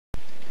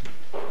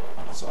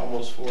It's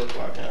almost 4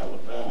 o'clock in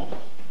Alabama.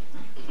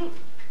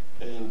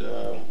 And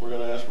we're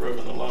going to ask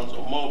Reverend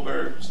Alonzo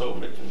Mulberry from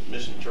Soul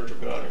Mission Church of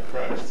God in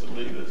Christ to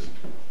lead us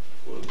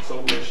with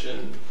Soul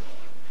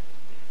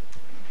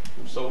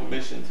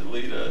Mission to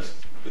lead us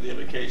with the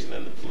invocation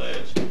and the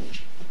pledge.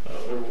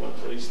 Everyone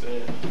please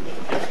stand.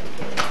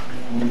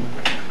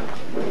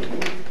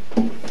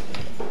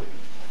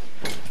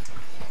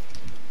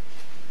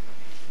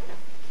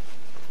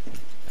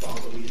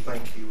 Father, we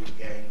thank you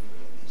again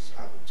for this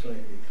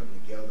opportunity to come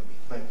together. We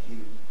thank you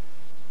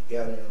for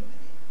gathering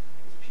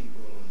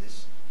people on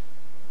this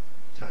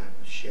time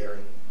of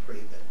sharing. Pray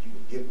that you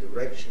would give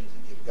directions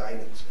and give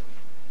guidance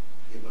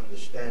and give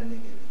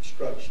understanding and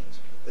instructions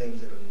for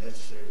things that are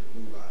necessary to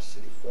move our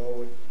city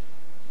forward.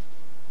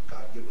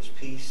 God, give us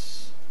peace.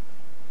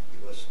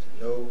 Give us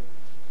to know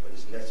what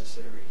is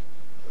necessary,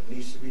 what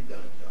needs to be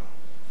done, God,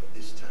 for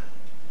this time.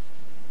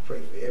 Pray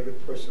for every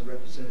person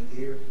represented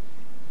here.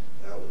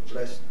 God would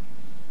bless,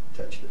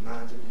 touch the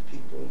minds of the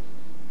people,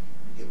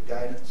 give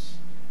guidance.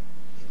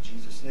 In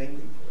Jesus' name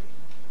we pray.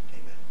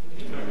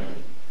 Amen.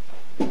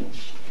 Amen.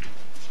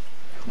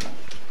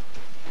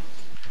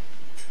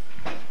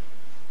 I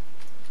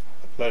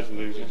pledge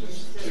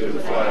allegiance to the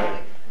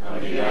flag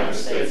of the United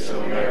States of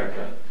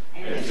America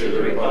and to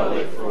the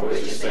republic for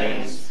which it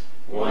stands,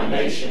 one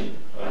nation,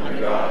 under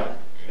God,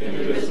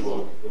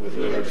 indivisible, with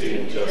liberty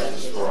and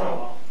justice for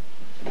all.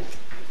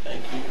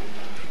 Thank you.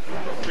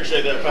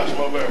 Appreciate that, Pastor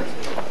Mulberry.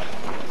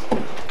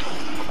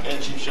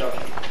 And Chief Shaw.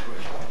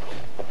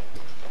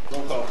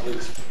 Roll call,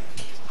 please.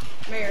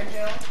 Mayor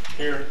Hill.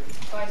 Here.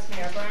 Vice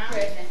Mayor Brown.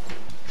 Present.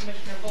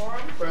 Commissioner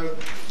Borum. Present.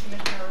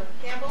 Commissioner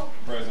Campbell.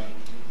 Present.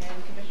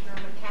 And Commissioner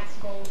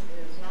McCaskill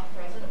is not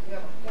present. Do we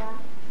have a quorum?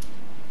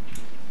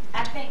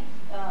 I think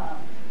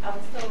I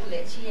was told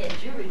that she had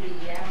jury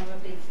duty. I don't know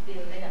if it's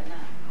still there or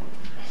not.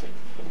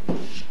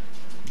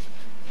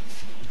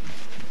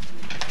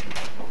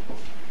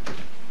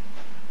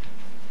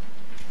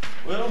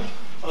 Well,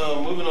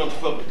 moving on to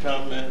public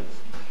comments.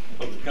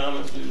 Public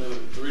comments, we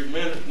have 3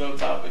 minutes, no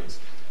topics.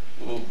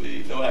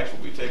 No action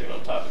will be taken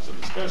on topics of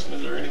discussion.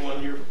 Is there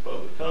anyone here for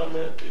public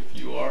comment? If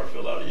you are,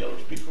 fill out a yellow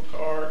speaker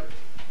card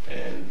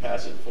and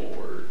pass it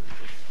forward.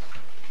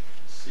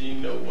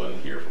 Seeing no one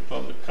here for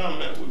public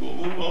comment, we will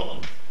move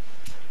on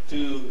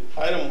to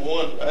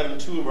item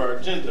 2 of our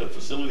agenda,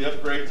 facility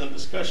upgrades and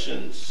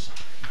discussions.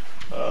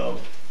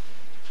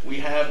 We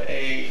have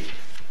a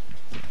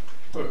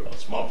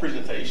small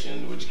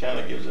presentation which kind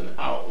of gives an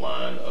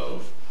outline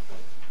of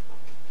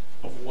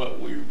what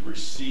we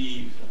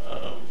received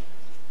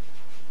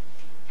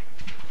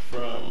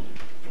from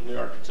the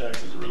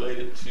architects as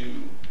related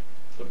to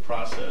the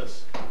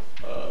process.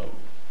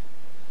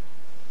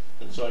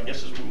 And so I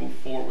guess as we move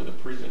forward with the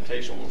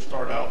presentation, we'll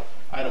start out.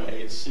 Item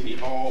A is City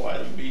Hall,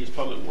 item B is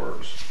Public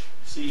Works,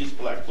 C is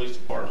Black Police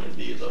Department,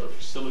 D is other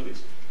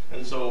facilities.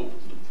 And so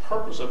the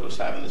purpose of us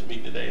having this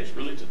meeting today is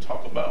really to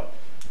talk about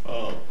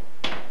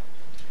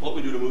what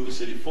we do to move the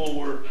city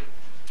forward.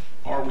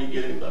 Are we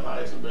getting the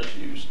highest and best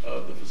use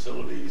of the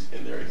facilities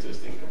in their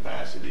existing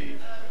capacity?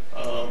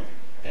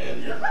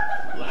 And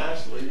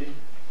lastly,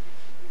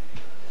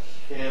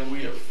 can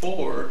we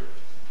afford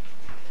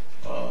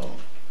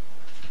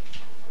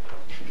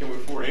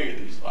any of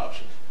these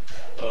options?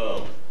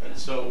 And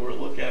so we'll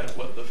look at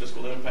what the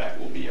fiscal impact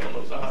will be on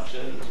those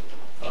options,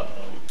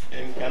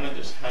 and kind of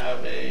just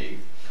have a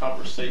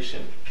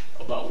conversation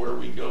about where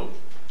we go.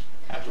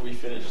 After we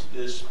finish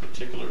this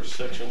particular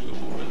section, we'll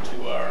move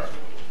into our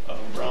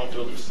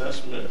brownfield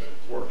assessment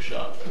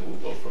workshop, and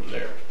we'll go from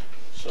there.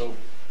 So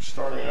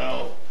starting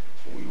out,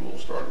 we will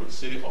start with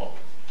City Hall.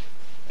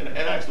 And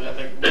actually, I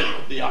think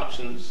the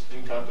options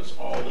encompass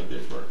all the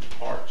different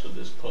parts of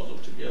this puzzle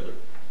together.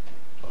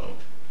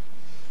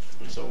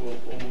 And so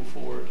we'll move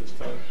forward this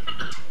time.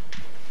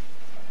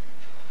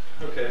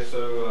 Okay,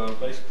 so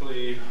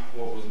basically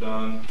what was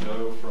done,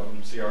 Joe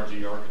from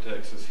CRG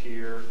Architects is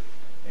here,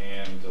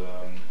 and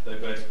they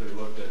basically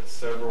looked at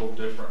several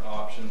different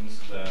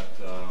options that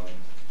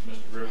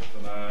Mr. Griffith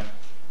and I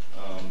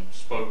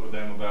spoke with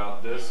them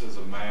about. This is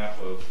a map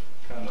of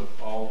kind of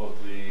all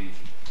of the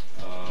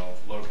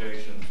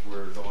locations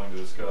we're going to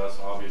discuss.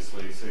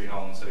 Obviously, City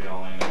Hall and City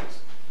Hall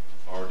Annex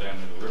are down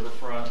in the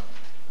riverfront.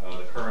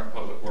 The current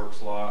Public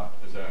Works lot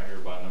is out here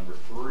by number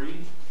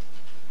 3.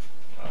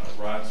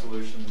 Ride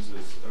Solutions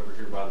is over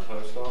here by the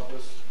post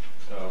office.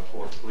 Of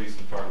course, police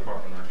and fire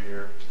department are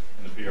here,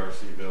 and the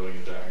PRC building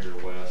is out here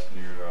west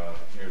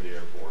near the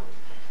airport.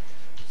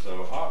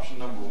 So option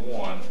number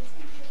 1.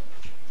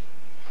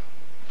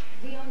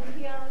 We on the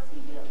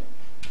PRC building?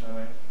 No,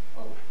 ma'am.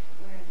 Oh,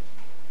 where?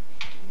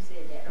 You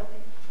said that,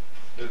 okay.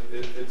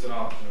 It's an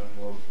option,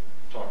 and we'll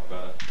talk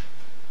about it.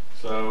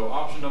 So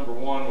option number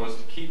 1 was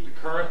to keep the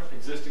current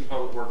existing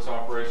public works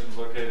operations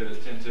located at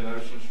 1010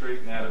 Ocean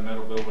Street and add a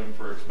metal building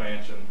for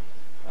expansion,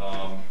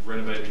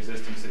 renovate the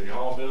existing City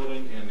Hall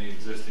building and the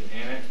existing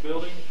Annex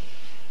building.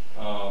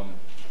 Out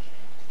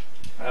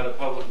of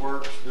Public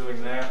Works,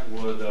 doing that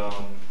would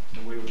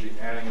we would be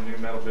adding a new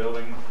metal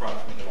building,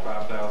 approximately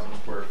 5,000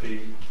 square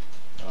feet.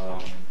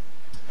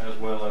 As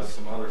well as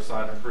some other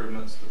site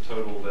improvements. The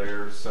total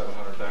there is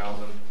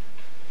 $700,000.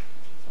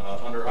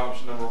 Under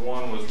option number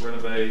 1 was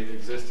renovate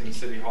existing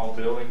City Hall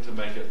building to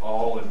make it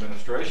all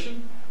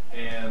administration,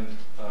 and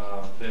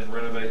then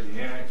renovate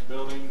the annex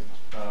building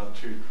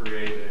to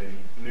create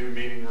a new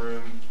meeting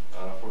room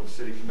for the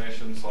City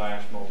Commission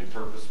 /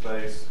 multi-purpose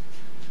space.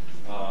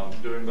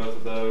 Doing both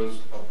of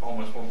those,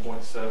 almost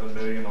 $1.7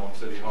 million on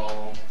City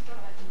Hall.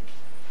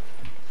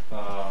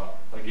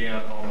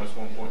 Again, almost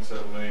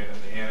 $1.7 million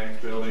in the annex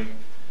building.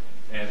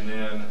 And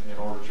then, in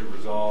order to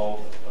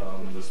resolve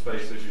the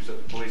space issues at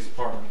the police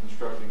department,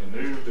 constructing a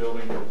new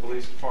building for the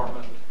police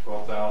department,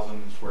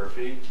 12,000 square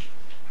feet,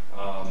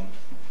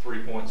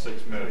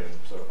 $3.6 million.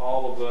 So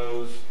all of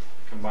those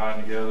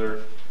combined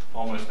together,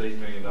 almost $8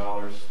 million,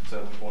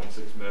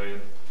 $7.6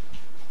 million.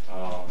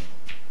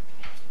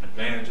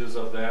 Advantages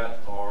of that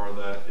are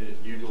that it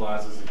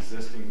utilizes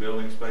existing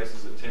building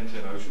spaces at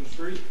 1010 Ocean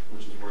Street,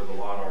 which is where the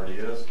lot already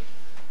is.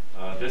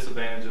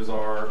 Disadvantages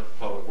are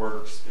Public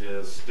Works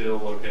is still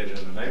located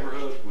in the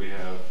neighborhood. We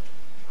have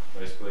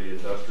basically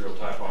industrial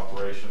type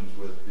operations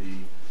with the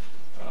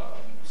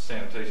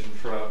sanitation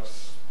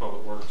trucks,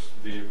 Public Works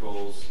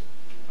vehicles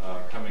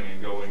coming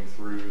and going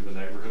through the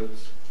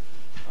neighborhoods.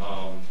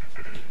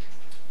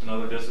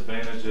 Another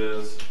disadvantage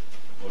is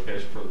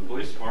location for the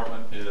police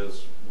department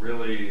is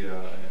really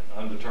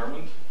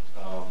undetermined.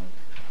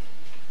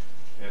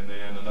 And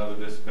then another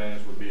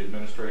disadvantage would be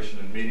administration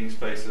and meeting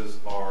spaces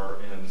are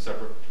in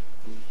separate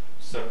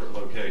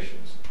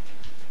locations.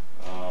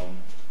 And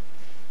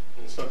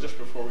so just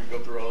before we go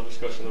through all the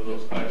discussion of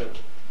those items,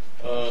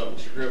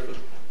 Mr. Griffith,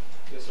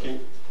 Yes, sir. can you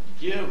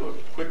give a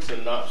quick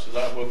synopsis?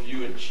 I will have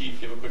you and Chief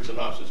give a quick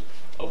synopsis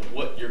of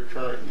what your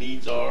current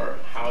needs are,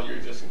 how your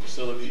existing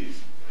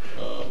facilities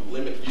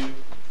limit you,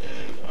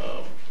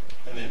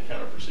 and then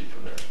kind of proceed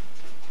from there.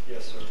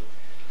 Yes, sir.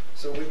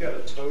 So we've got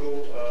a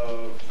total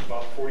of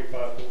about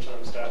 45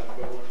 full-time staff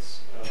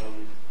equivalents.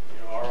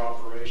 Our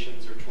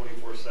operations are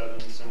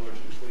 24/7, similar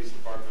to the police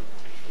department.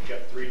 We've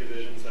got 3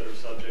 divisions that are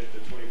subject to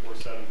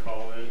 24/7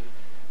 call-in.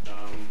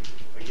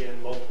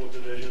 Again, multiple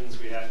divisions.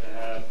 We have to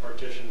have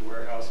partitioned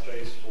warehouse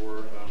space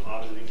for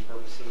auditing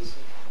purposes.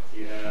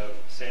 You have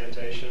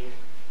sanitation,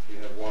 you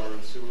have water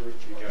and sewer,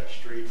 you've got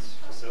streets,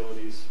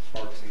 facilities,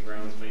 parks and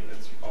grounds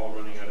maintenance, all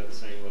running out of the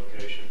same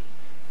location,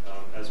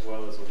 as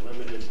well as a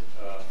limited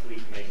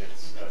fleet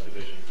maintenance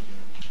division.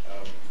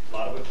 A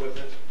lot of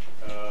equipment.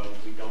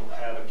 We don't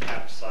have a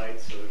capped site,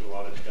 so there's a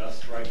lot of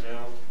dust right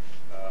now,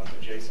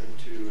 adjacent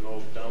to an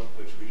old dump,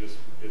 which we just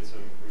did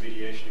some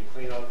remediation and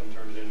cleanup and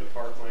turned it into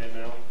parkland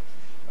now.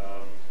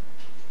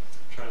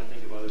 Trying to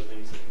think of other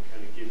things that can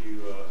kind of give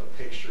you a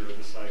picture of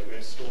the site. We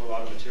have to store a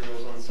lot of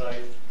materials on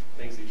site,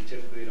 things that you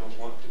typically don't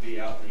want to be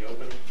out in the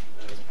open.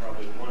 That's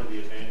probably one of the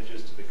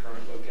advantages to the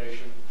current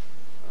location.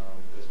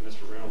 As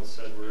Mr. Reynolds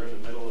said, we're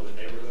in the middle of a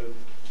neighborhood.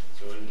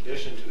 So in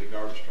addition to the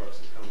garbage trucks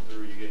that come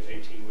through, you get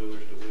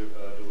 18-wheelers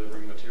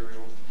delivering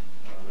material.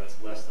 That's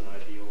less than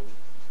ideal.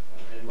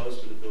 And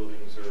most of the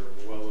buildings are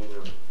well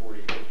over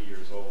 40, 50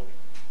 years old.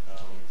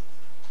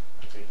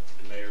 I think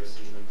the mayor's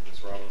seen them,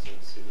 Ms.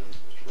 Robinson's seen them,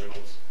 Mr.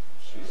 Reynolds.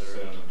 She's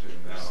They're sending them to in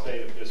now. a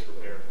state of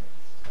disrepair.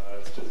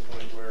 It's to the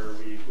point where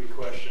we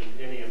question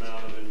any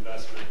amount of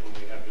investment when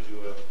we have to do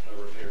a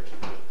repair to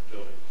the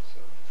building. So,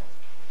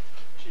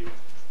 Chief?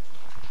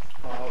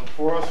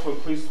 For us, for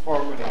the police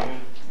department,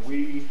 again,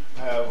 we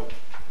have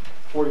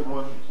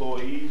 41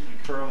 employees.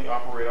 We currently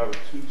operate out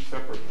of 2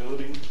 separate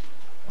buildings.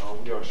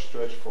 We are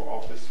stretched for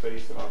office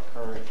space in our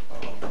current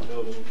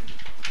building,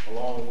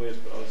 along with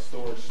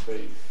storage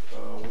space.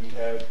 We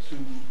have 2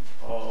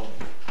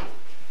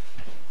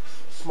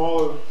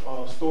 smaller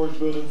storage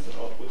buildings,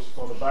 which is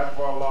on the back of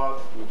our lot,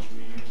 which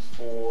we use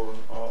for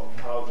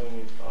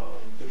housing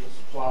different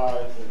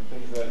supplies and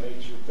things of that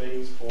nature,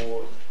 bays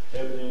for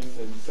evidence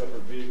and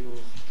separate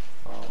vehicles.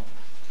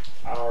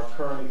 Our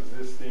current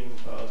existing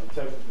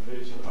detective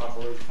division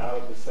operates out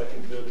of the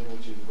second building,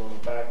 which is on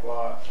the back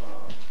lot,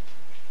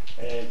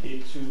 and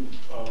it too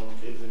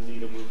is in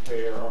need of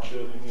repair. Our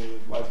building is,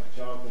 like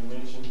Jonathan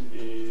mentioned,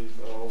 is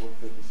over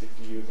 50,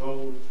 60 years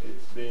old.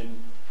 It's been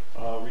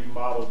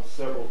remodeled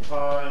several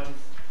times,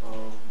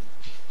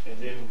 and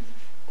then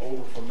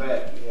over from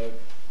that, we have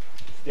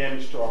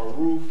damage to our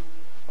roof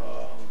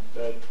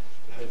that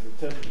has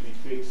attempted to be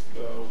fixed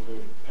over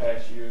the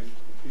past years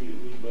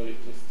repeatedly, but it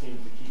just seems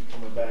to keep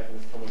coming back, and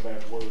it's coming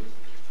back worse.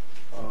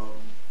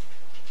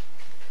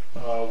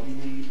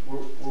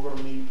 We're going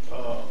to need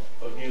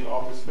again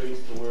office space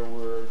to where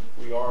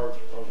we are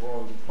a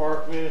growing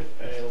department,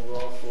 and we're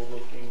also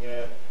looking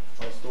at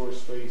storage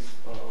space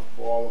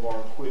for all of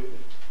our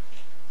equipment.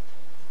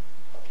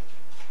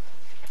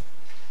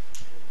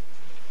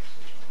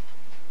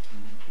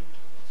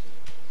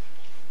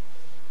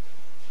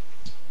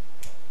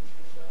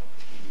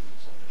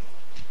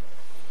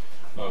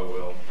 Oh,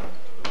 well,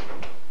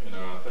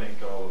 I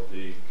think all of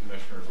the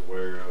commissioners are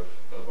aware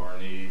of our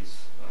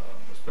needs,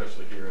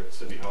 especially here at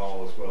City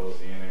Hall as well as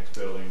the annex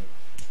building.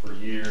 For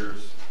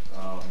years,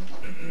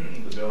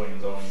 the building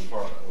and zoning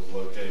department was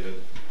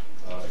located,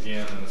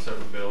 again, in a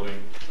separate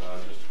building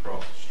just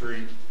across the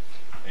street.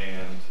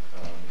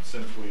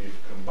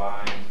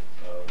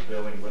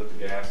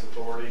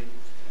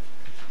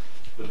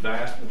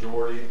 vast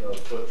majority of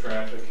foot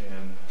traffic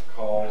and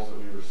calls that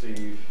we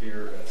receive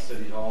here at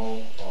City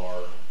Hall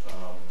are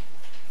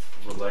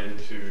related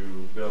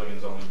to building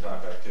and zoning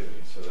type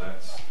activities. So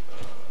that's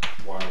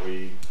why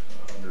we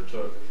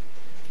undertook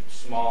a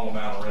small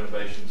amount of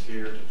renovations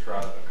here to try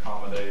to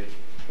accommodate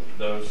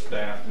those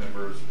staff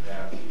members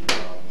at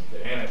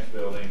the annex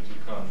building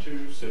to come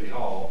to City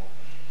Hall.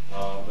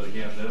 But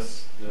again, the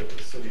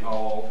City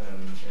Hall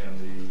and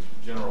the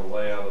general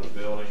layout of the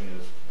building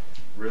is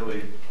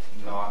really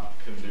not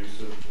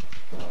conducive,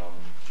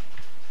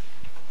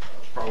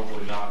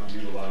 probably not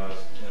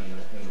utilized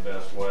in the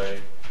best way,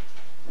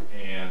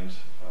 and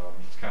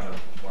it's kind of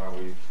why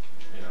we're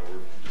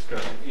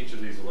discussing each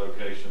of these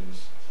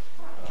locations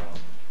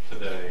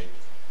today.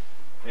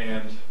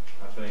 And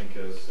I think,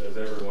 as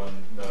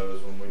everyone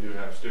knows, when we do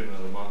have Student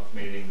of the Month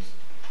meetings,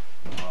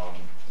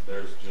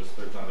 there's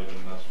not even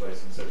enough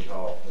space in City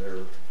Hall. There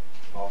are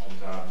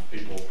oftentimes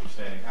people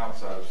standing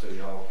outside of City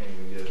Hall can't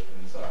even get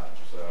inside.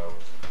 So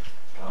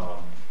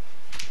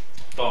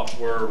thoughts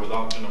were, with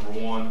option number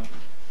one,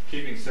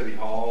 keeping City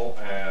Hall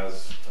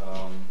as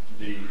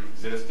the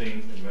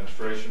existing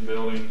administration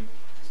building.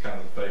 It's kind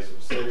of the face of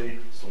the city.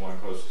 It's the one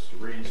closest to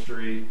Reed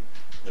Street.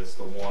 It's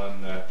the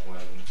one that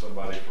when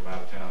somebody from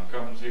out of town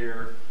comes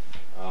here,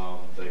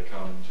 they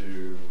come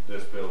to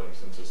this building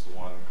since it's the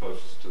one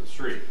closest to the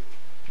street.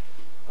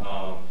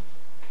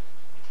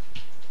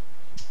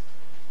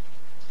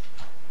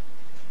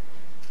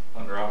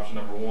 Under option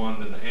number one,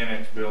 then the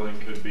annex building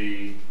could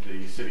be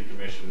the city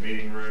commission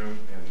meeting room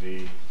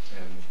and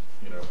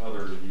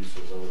other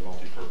uses of the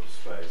multi-purpose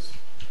space.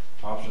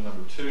 Option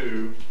number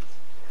two,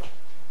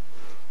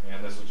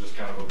 and this is just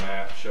kind of a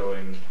map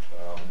showing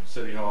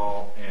City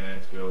Hall,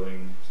 annex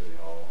building, City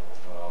Hall,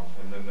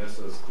 and then this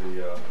is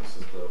the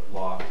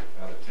lot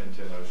out at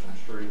 1010 Ocean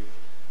Street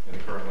in the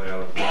current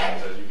layout of the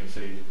buildings. As you can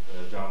see,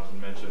 Jonathan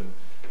mentioned,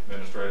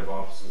 administrative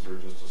offices are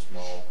just a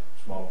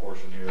small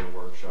portion here, the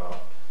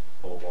workshop,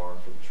 pole barn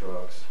for the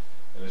trucks,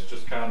 and it's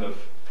just kind of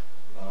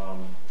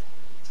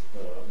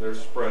they're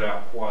spread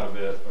out quite a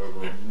bit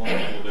over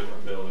multiple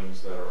different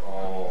buildings that are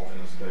all in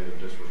a state of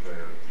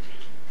disrepair.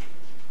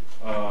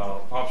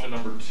 Option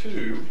number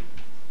two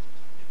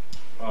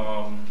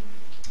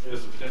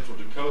is the potential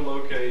to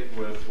co-locate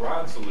with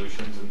Ride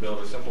Solutions and build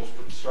a simple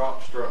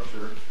shop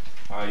structure,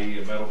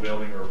 i.e. a metal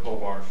building or a pole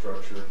barn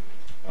structure.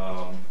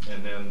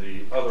 And then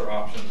the other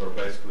options are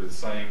basically the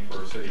same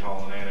for City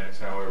Hall and Annex,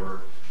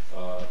 however,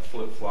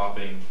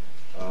 flip-flopping,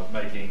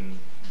 making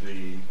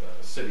the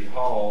City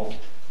Hall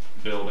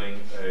building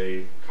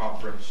a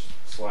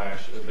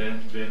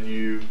conference/event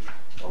venue,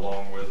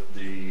 along with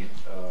the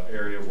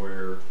area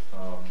where,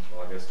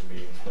 I guess the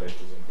meeting space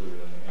was included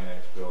in the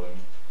Annex building.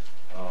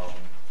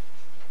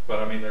 But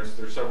I mean, there's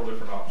several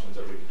different options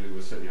that we could do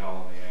with City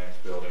Hall and the Annex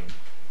building.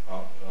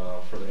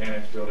 For the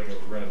Annex building,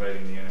 it was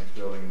renovating the Annex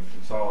building and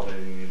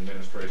consolidating the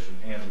administration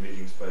and the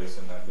meeting space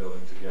in that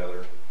building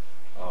together.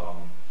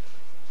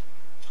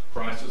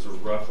 Prices are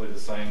roughly the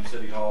same.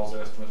 City Hall's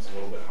estimates a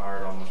little bit higher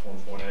at almost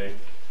 1.8.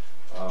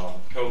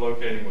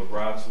 Co-locating with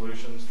Ride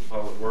Solutions, the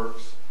Public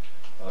Works,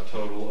 a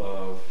total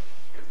of,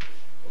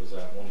 what is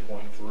that,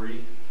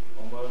 1.3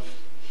 almost.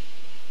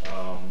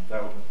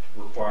 That would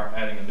require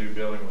adding a new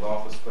building with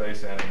office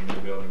space, adding a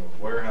new building with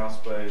warehouse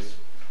space,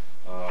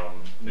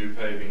 new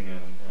paving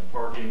and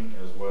parking,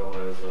 as well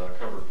as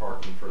covered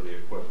parking for the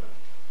equipment.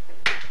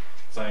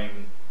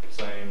 Same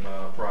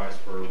price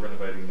for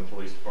renovating the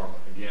police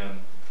department.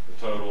 Again, the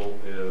total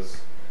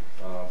is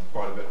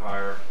quite a bit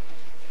higher.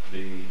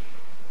 The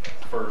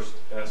first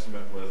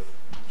estimate with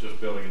just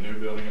building a new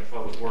building at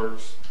Public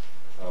Works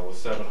was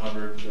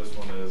 $700. This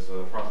one is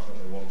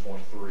approximately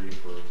 1.3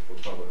 for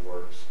Public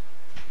Works.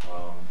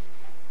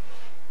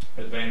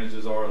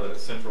 Advantages are that it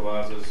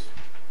centralizes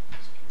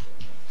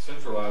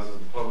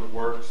the Public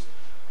Works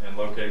and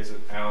locates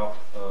it out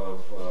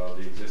of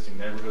the existing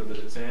neighborhood that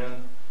it's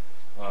in.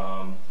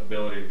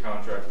 Ability to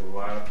contract with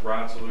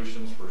Ride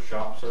Solutions for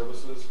shop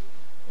services.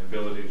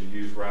 Ability to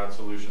use Ride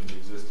Solutions'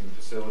 existing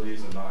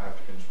facilities and not have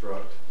to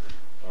construct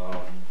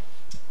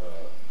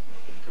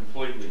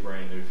completely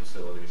brand new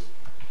facilities.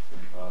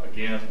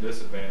 Again,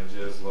 disadvantage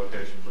is the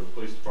location for the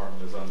police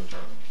department is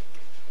undetermined.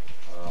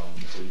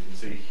 So you can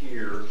see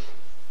here,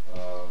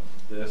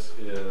 this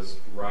is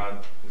Ride,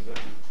 is that?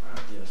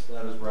 Yes,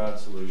 that is Ride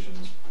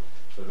Solutions.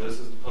 So this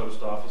is the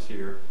post office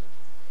here,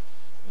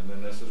 and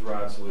then this is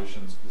Ride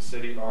Solutions. The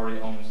city already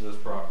owns this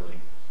property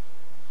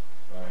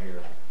right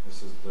here.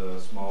 This is the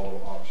small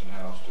little auction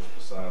house just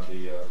beside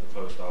the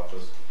post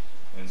office.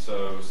 And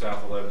so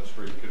South 11th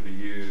Street could be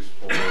used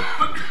for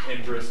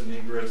ingress and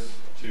egress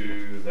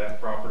to that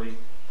property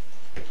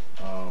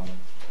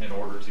in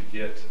order to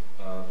get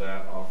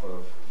that off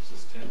of, is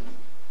this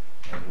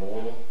 10th and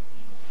Laurel?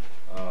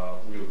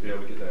 We would be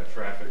able to get that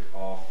traffic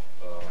off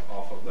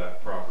of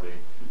that property.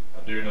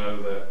 I do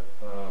know that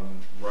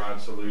Ride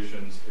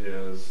Solutions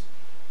is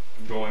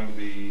going to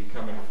be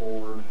coming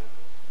forward.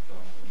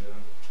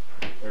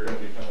 They're going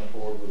to be coming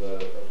forward with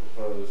a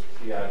proposed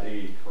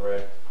PID,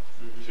 correct,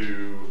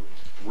 to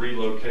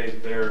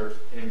relocate their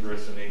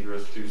ingress and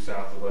egress to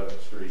South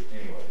 11th Street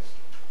anyways.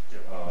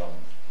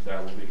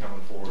 That will be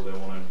coming forward. They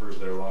want to improve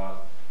their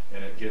lot,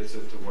 and it gets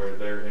it to where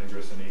their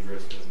ingress and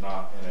egress is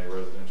not in a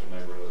residential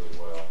neighborhood as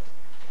well.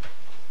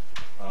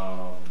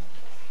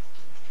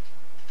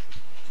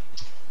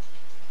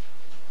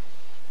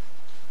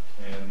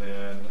 And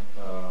then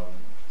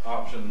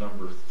option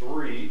number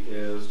 3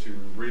 is to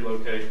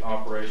relocate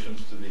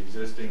operations to the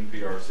existing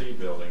PRC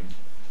building.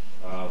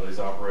 These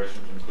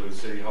operations include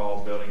City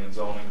Hall, Building and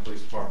Zoning,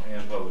 Police Department,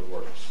 and Public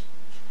Works.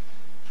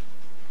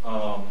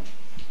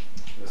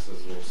 This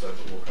is a little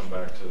separate. We'll come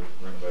back to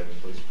renovating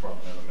the Police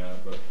Department in a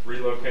minute. But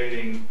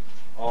relocating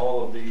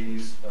all of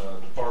these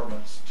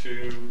departments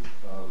to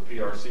the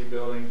PRC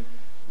building,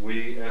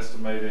 we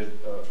estimated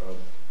a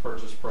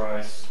purchase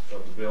price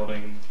of the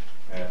building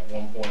at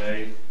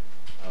 1.8.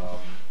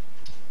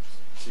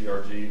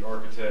 CRG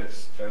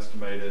Architects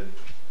estimated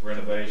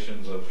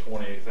renovations of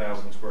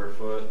 28,000 square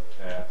foot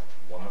at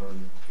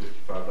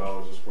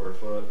 $155 a square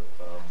foot,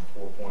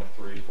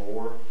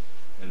 4.34,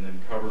 and then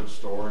covered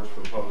storage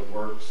for Public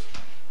Works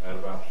at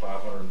about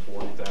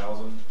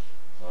 540,000.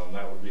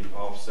 That would be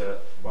offset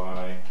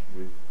by,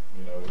 it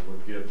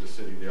would give the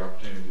city the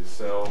opportunity to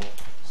sell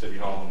City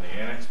Hall in the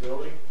Annex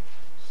building,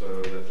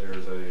 so that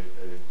there's a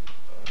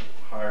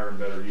higher and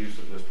better use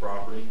of this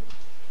property.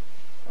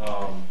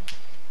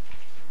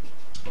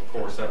 Of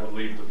course, that would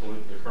leave the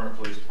current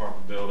police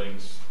department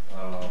buildings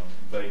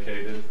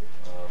vacated.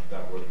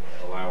 That would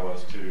allow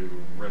us to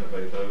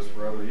renovate those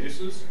for other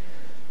uses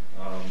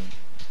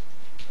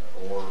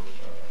or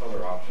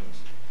other options.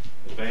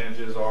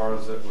 Advantages are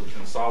is that it would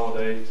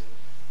consolidate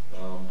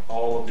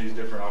all of these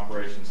different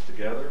operations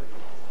together.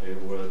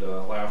 It would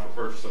allow for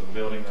purchase of a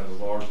building that is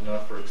large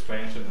enough for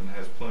expansion and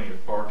has plenty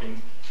of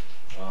parking.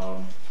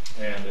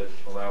 And it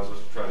allows us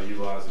to try to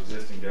utilize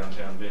existing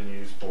downtown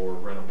venues for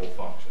rentable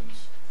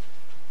functions.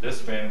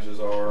 Disadvantages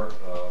are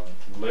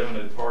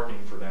limited parking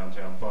for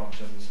downtown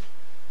functions.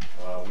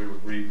 We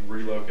would be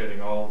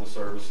relocating all of the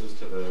services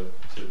to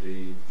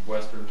the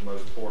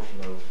westernmost portion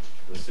of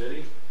the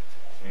city,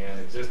 and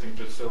existing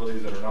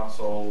facilities that are not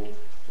sold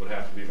would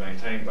have to be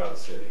maintained by the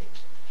city.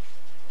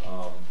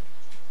 What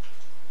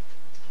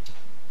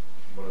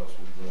else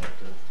would you like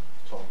to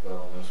talk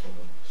about on this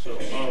one? So,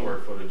 square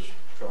footage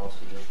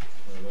cost of the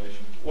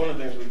renovation. One of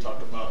the things we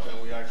talked about,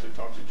 and we actually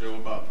talked to Joe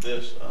about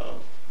this,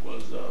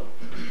 was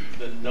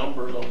the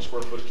numbers on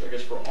square footage, I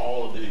guess, for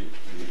all of the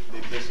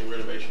existing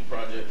renovation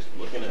projects,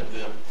 looking at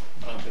them,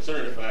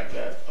 considering the fact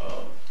that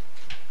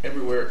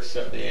everywhere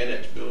except the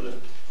Annex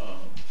building,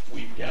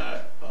 we've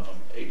got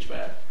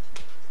HVAC.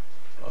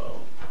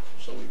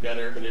 So we've got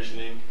air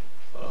conditioning,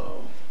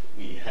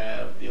 we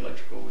have the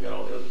electrical, we got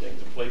all the other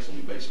things in place, and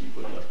we basically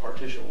put in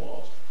partition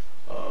walls.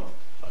 I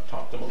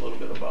talked to them a little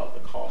bit about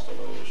the cost of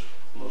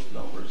those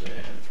numbers,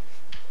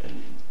 and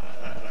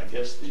I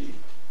guess the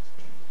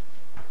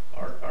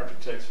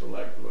architects, for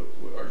lack of,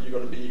 you're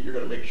going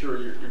to make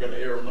sure you're going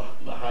to err on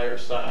the higher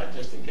side,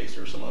 just in case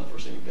there's some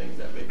unforeseen things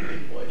that may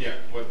take place. Yeah,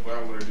 what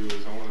I want to do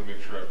is I want to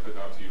make sure I put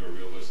out to you a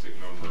realistic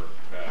number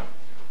that,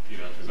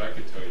 because I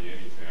could tell you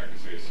anything. I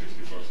could say it's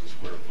 $60 a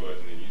square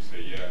foot, and then you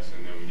say yes,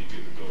 and then when you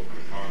get the bill from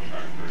the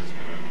contractor, it's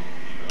going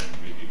to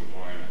make you go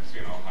blind at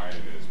seeing how high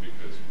it is,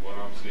 because what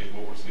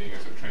we're seeing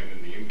as a trend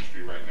in the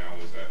industry right now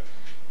is that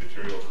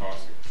material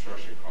costs and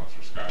construction costs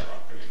are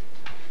skyrocketing.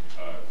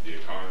 The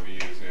economy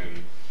is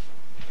in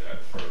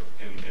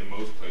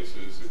most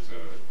places, it's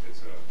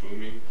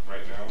booming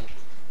right now.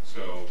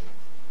 So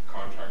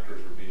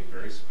contractors are being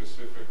very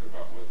specific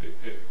about what they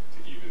pick to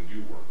even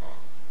do work on.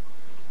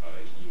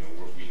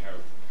 What we have,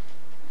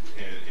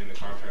 and the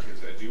contractors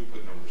that do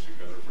put numbers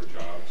together for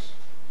jobs,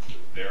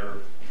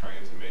 they're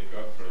trying to make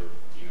up for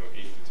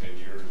 8 to 10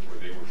 years where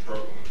they were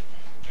struggling,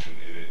 and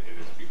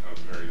it's become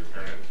very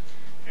apparent.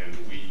 And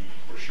we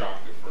were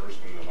shocked at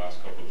first when the last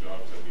couple of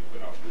jobs that we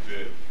put out for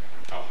bid,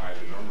 how high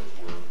the numbers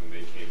were when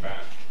they came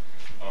back.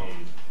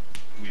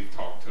 We've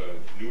talked to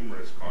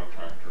numerous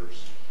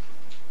contractors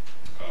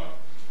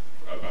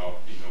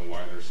about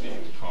why they're seeing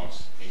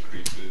cost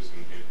increases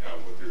and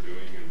what they're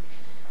doing, and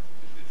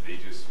they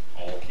just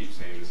all keep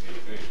saying the same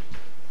thing.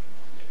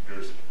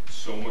 There's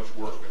so much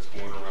work that's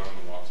going around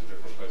in lots of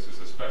different places,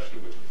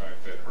 especially with the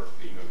fact that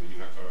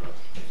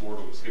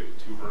Florida was hit with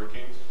 2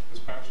 hurricanes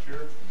this past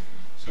year.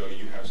 So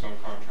you have some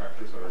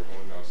contractors that are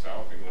going down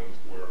south and going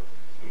to where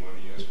the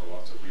money is for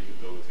lots of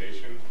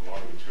rehabilitation. A lot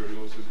of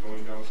materials is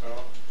going down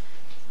south,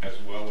 as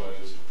well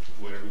as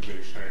what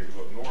everybody's trying to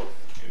do up north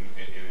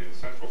in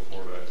central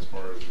Florida as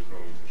far as the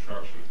growing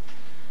construction.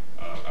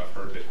 I've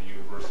heard that the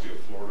University of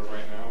Florida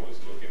right now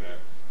is looking at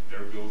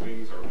their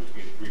buildings are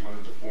between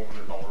 $300 to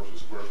 $400 a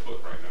square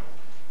foot right now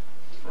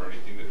for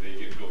anything that they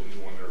get built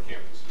new on their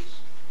campuses.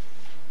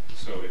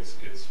 So it's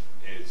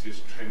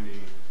just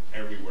trending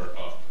everywhere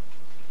up.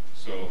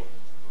 So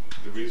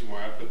the reason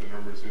why I put the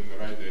numbers in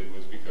that I did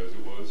was because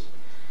it was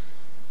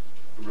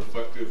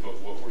reflective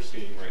of what we're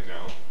seeing right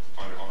now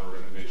on a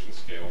renovation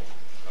scale.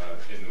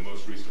 In the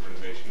most recent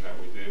renovation that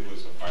we did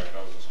was a 5,000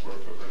 square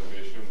foot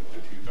renovation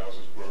with a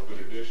 2,000 square foot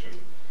addition,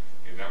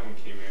 and that one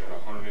came in at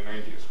 $150,000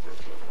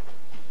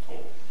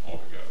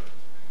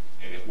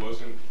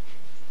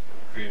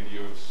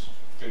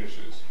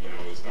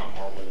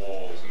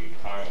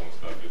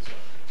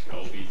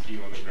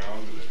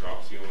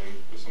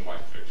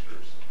 light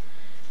fixtures.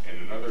 And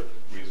another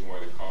reason why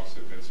the costs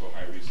have been so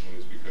high recently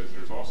is because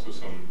there's also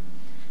some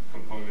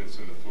components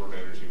in the Florida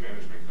Energy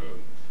Management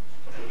Code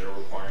where they're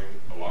requiring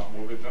a lot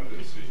more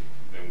redundancy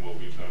than what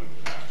we've done in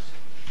the past.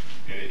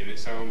 And it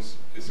sounds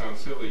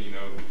silly, you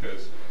know,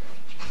 because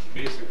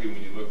basically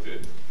when you looked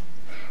at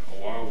a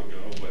while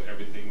ago what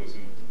everything was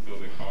in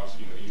building costs,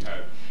 you know,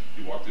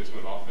 you walked into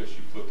an office,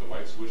 you flipped the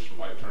light switch, the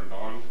light turned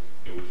on,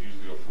 it was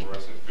usually a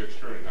fluorescent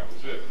fixture, and that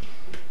was it.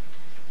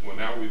 Well,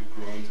 now we've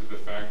grown to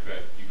the fact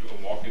that you go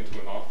walk into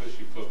an office,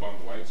 you flip on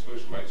the light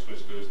switch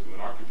goes to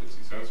an occupancy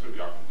sensor.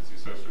 The occupancy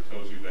sensor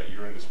tells you that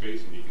you're in the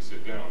space and you can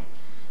sit down.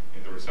 And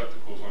the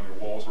receptacles on your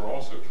walls are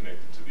also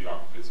connected to the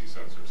occupancy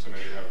sensor. So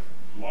now you have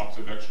lots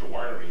of extra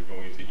wiring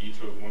going to each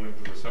of one of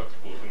the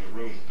receptacles in the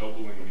room,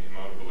 doubling the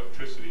amount of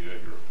electricity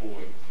that you're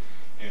pulling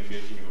and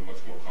making it a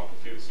much more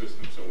complicated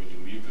system. So when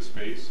you leave the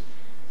space,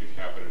 if you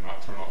happen to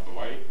not turn off the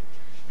light,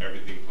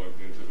 everything plugged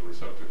into the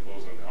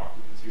receptacles and the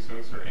occupancy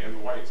sensor and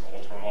the lights all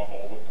turn off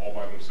all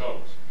by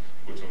themselves,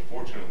 which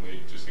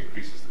unfortunately just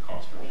increases the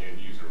cost for the end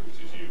user, which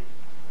is you,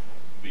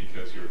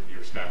 because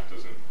your staff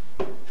doesn't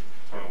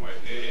turn on light.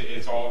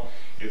 It's all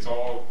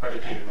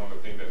predicated on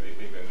the thing that they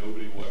think that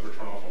nobody will ever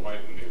turn off a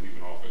light when they leave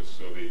an office,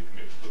 so they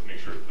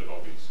make sure to put all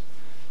these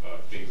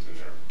things in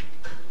there,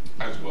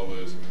 as well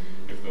as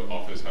if the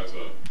office has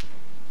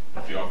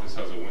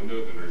a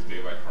window, then there's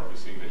daylight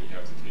harvesting that you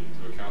have to take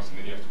into account, and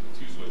then you have to put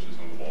two switches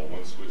on the wall.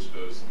 One switch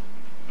does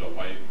the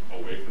light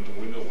away from the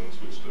window, one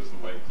switch does the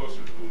light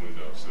closer to the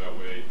window, so that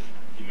way,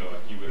 you know,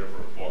 if you would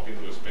ever walk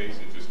into a space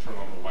and just turn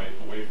on the light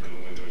away from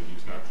the window and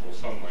use natural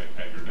sunlight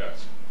at your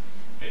desk.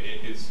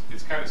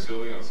 It's kind of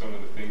silly on some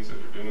of the things that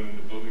they're doing in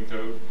the building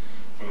code,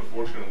 but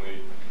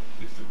unfortunately,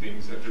 it's the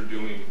things that they're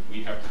doing,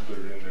 we have to put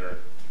it in there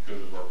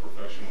because of our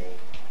professional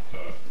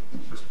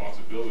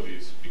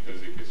responsibilities,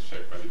 because it gets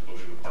checked by the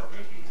building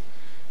department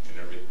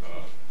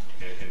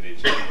and they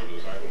check for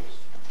those items.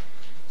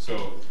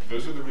 So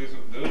those are the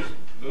reasons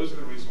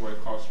why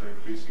costs are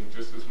increasing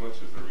just as much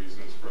as the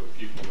reasons for the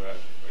people that,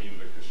 you know,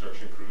 the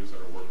construction crews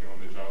that are working on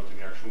the jobs, and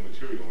the actual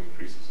material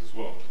increases as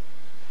well.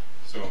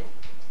 So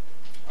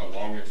a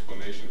long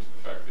explanation to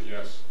the fact that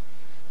yes,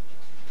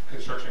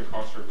 construction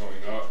costs are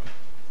going up.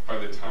 By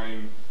the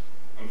time,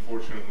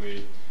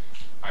 unfortunately,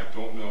 I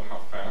don't know how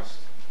fast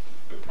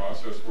the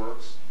process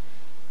works,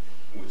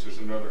 which is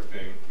another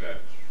thing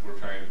that we're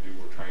trying to do.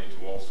 We're trying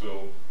to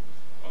also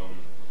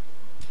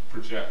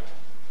project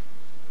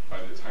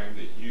by the time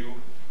that you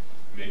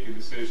make a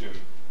decision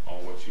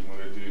on what you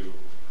want to do,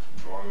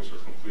 drawings are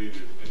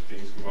completed and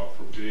things go out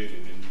for bid,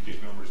 and then you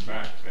get numbers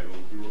back that will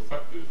be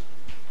reflective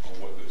on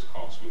what those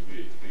costs would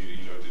be.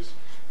 You know, just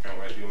kind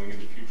of like dealing in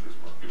the futures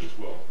market as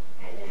well.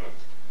 I don't want to,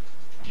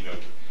 you know,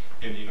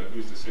 and you know,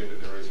 who's to say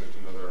that there isn't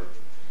another,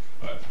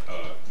 I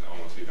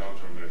don't want to say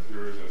downturn, but if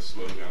there is a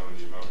slowdown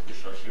in the amount of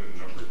construction and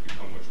the numbers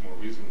become much more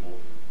reasonable,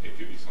 it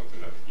could be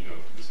something that, you know,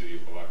 the city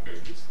of Palatka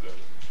gets to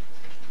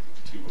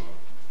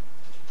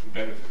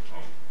benefit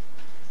from.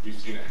 We've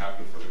seen it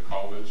happen for the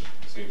college,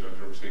 St. George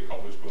River State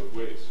College, both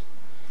ways.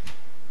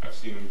 I've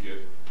seen them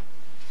get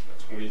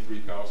a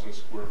 23,000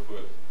 square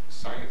foot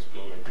science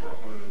building for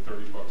 $130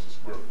 a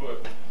square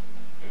foot,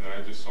 and then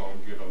I just saw them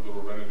get a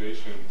little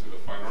renovation to the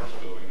fine arts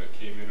building that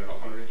came in at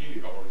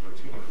 $180 or $200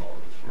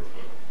 a square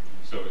foot.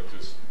 So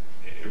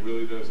it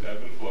really does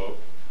ebb and flow,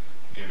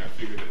 and I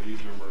figure that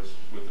these numbers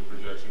with the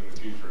projection in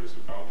the future is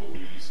about what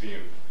we'd be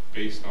seeing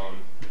based on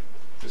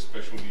the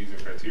special needs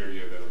and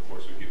criteria that of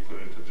course would get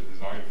put into the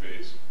design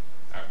phase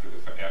after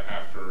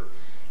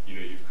you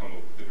know, you've come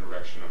up with the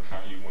direction of how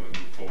you want to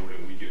move forward,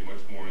 and we get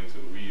much more into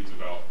the weeds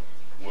about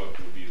what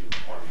would be the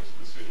requirements of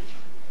the city.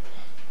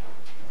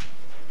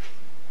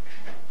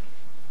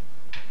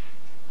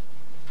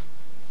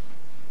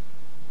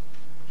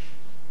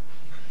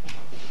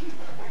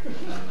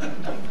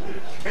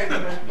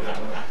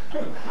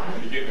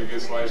 You're getting a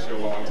good slideshow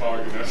while I'm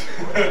talking. That's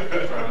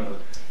Trying to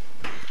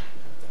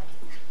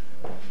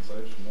say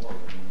some more.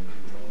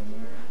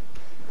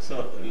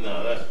 So,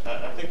 no,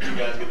 I think you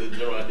guys get the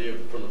general idea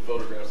from the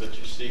photographs that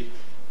you see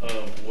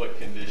of what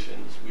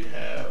conditions we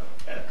have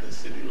at the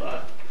city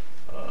lot.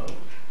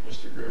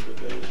 Mr.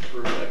 Griffith and his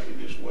crew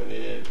actually just went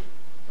in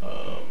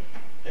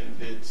and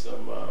did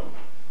some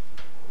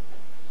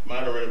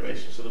minor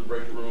renovations to the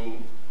break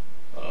room.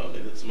 They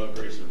did some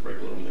upgrades to the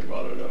break room. They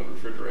bought a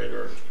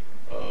refrigerator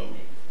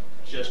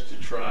just to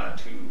try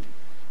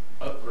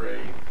to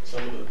upgrade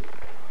some of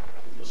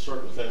the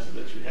circumstances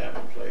that you have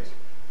in place.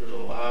 There's a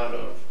lot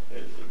of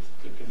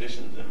the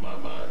conditions in my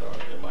mind, or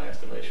in my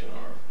estimation,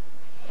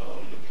 are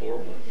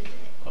deplorable.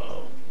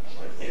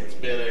 It's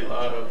been a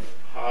lot of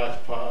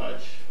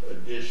hodgepodge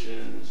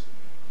additions.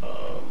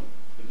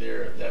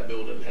 That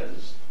building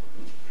has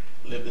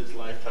lived its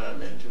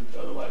lifetime and 2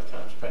 other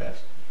lifetimes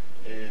past,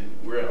 and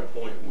we're at a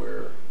point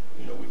where,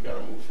 you know, we've got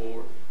to move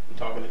forward. I'm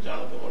talking to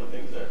Jonathan. One of the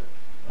things that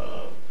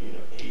you know,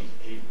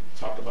 he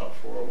talked about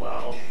for a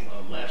while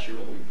last year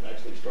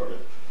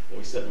when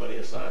we set money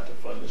aside to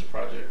fund this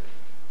project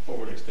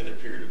over an extended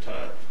period of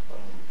time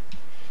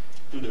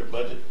through their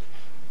budget,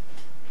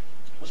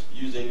 was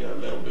using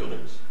metal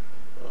buildings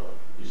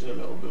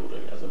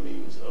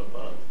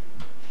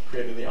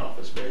creating the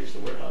office space, the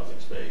warehousing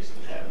space,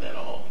 and having that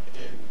all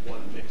in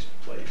one mixed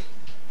place.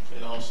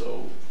 And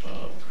also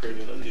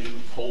creating a new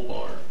pole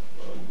barn,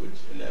 which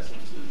in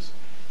essence is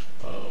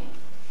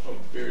a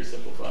very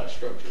simplified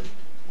structure,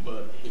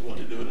 but he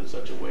wanted to do it in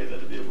such a way that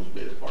the vehicles would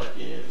be able to park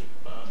in,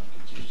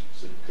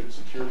 could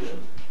secure them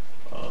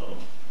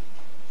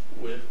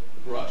with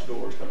garage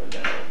doors coming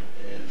down,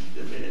 and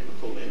then being able to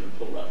pull in and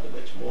pull out the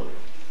next morning.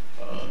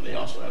 They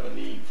also have a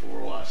need for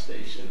a wash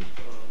station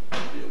to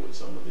deal with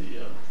some of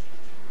the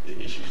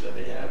issues that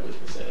they have with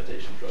the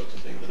sanitation trucks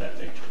and things of that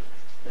nature.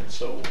 And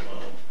so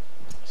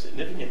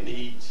significant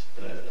needs,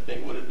 and I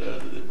think what it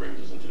does is it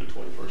brings us into the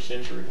 21st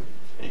century.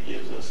 It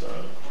gives us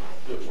a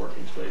good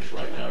working space.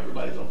 Right now,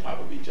 everybody's on top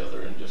of each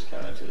other and just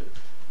kind of to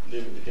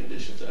live with the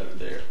conditions that are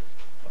there.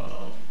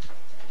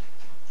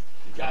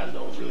 Guys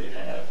don't really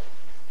have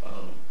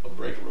a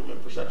break room,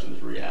 and perception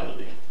is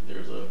reality.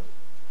 There's a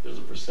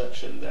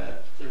perception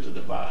that there's a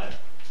divide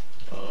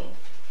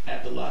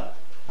at the lot.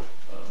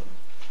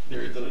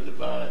 There isn't a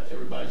divide.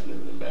 Everybody's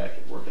living in bad,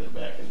 working in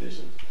bad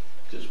conditions.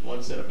 Just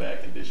one set of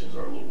bad conditions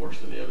are a little worse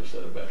than the other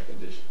set of bad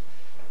conditions.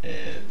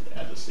 And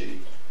as a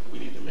city, we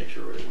need to make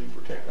sure that we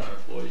protect our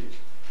employees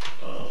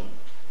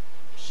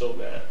so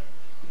that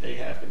they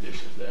have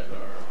conditions that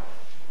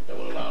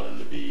will allow them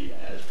to be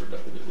as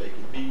productive as they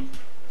can be.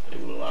 It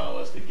will allow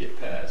us to get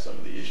past some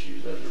of the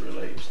issues as it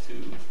relates to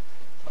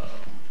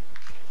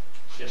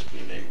just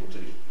being able to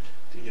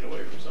get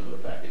away from some of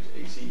the packaged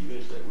AC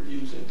units that we're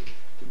using,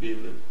 to be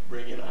able to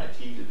bring in IT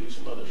to do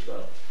some other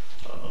stuff.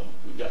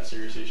 We've got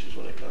serious issues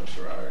when it comes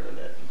to our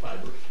internet and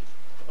fiber.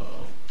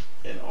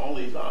 And all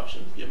these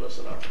options give us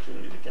an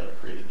opportunity to kind of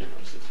create a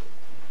different system.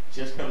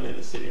 Just coming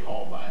into City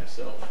Hall by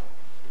itself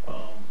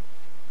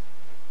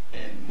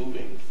and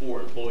moving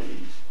 4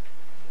 employees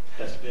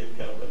has been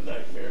kind of a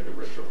nightmare to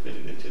retrofit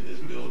it into this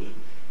building.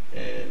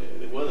 And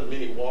it wasn't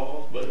many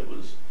walls, but it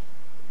was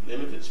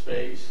limited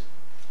space.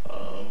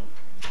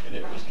 And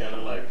it was kind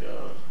of like,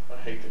 I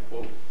hate to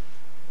quote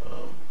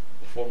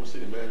the former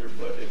city manager,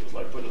 but it was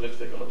like putting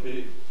lipstick on a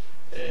pig.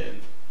 And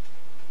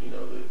you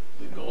know,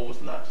 the goal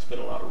was not to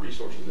spend a lot of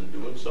resources in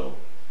doing so.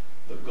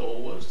 The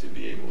goal was to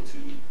be able to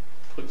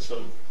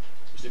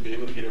be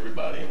able to get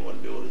everybody in one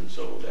building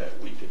so that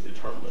we could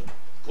determine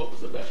what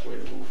was the best way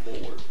to move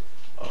forward.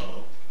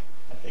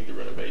 I think the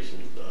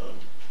renovations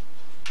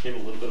gave a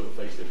little bit of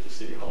a facelift to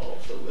City Hall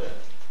so that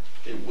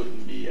it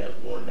wouldn't be as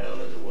worn down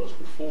as it was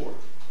before.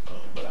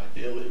 But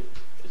ideally,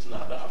 it's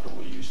not the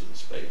optimal use of the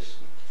space.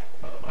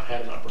 I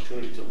had an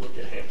opportunity to look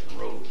at Hampton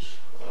Roads.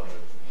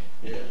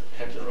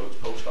 Hampton Roads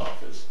Post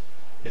Office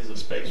is a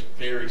space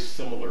very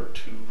similar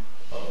to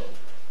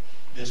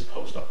this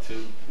post office,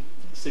 to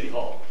City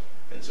Hall.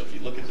 And so if you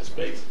look at the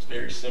space, it's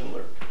very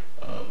similar.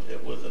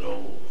 It was an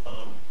old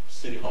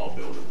City Hall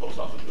building, post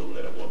office building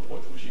that at one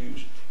point was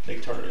used. They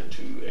turned it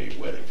into a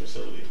wedding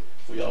facility.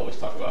 We always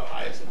talk about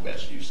highest and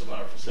best use of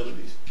our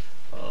facilities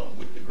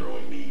with the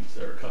growing needs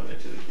that are coming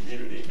into the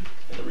community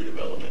and the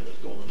redevelopment that's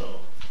going on.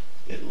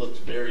 It looks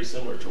very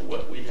similar to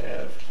what we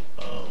have,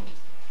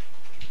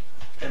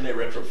 and they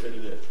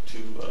retrofitted it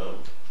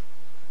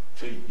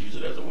to use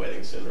it as a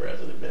wedding center,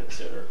 as an event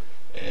center,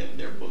 and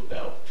they're booked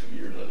out 2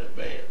 years in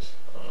advance.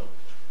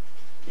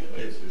 You know,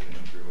 it's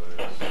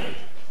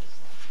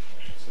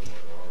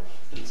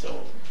and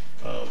so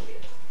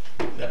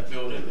that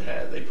building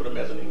they put a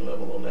mezzanine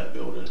level on that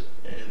building,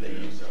 and they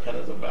use it kind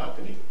of as a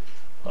balcony.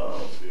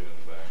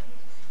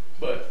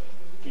 But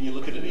when you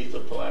look at the needs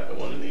of Palatka,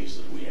 one of the needs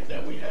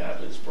that we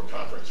have is for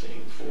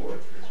conferencing, for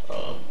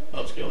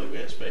upscale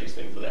event space,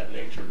 things of that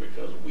nature,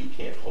 because we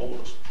can't hold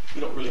us.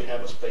 We don't really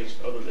have a space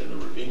other than the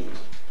ravines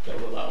that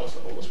will allow us to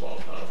hold a small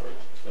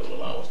conference, that will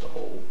allow us to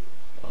hold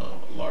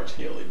a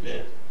large-scale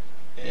event.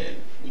 And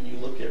when you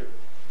look at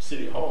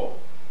City Hall,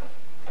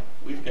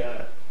 we've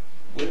got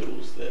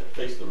windows that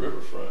face the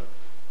riverfront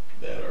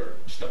that are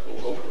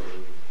stuccoed over.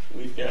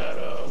 We've got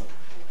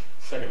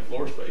second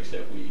floor space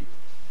that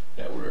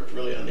we're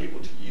really unable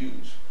to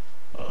use.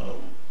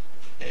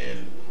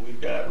 And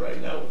we've got right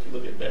now, if you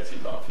look at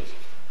Betsy's office,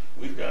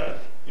 we've got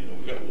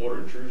water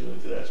intrusion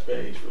into that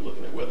space. We're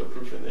looking at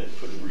weatherproofing and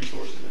putting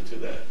resources into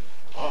that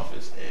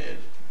office, and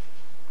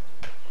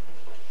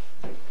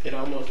it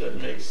almost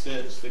doesn't make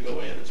sense to go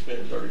in and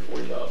spend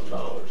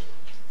 $30,000-$40,000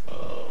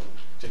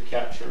 to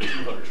capture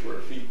 200 square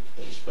feet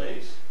in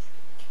space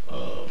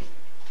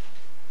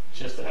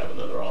just to have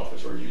another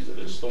office or use it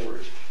as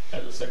storage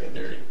as a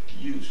secondary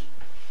use,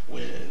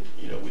 when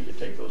we could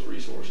take those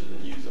resources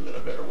and use them in a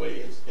better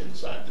way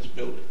inside this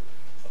building.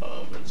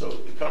 And so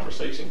the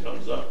conversation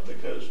comes up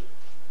because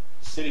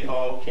City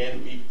Hall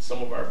can meet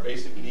some of our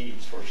basic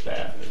needs for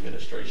staff and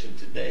administration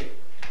today,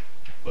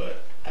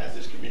 but as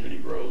this community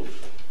grows,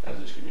 as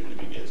this community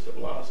begins to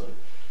blossom,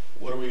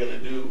 what are we going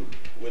to do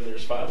when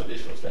there's 5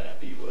 additional staff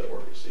people that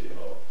work at City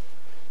Hall?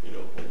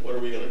 What are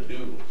we going to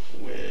do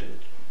when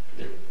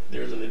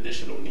there's an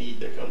additional need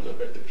that comes up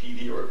at the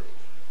PD or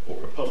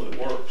Public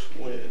Works,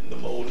 when the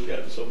mold has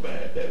gotten so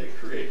bad that it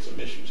creates some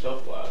issues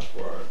health-wise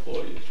for our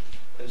employees?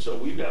 And so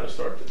we've got to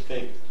start to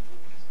think,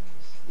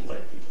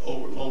 like,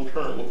 over long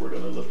term, what we're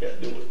going to look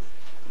at doing.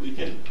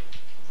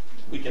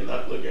 we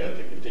cannot look at it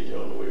and continue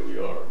on the way we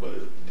are, but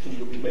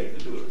you'll be made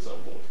to do it at some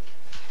point.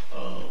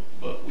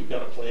 But we've got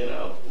to plan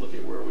out, look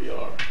at where we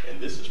are, and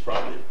this is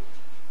probably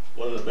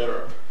one of the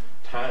better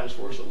times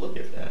for us to look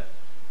at that.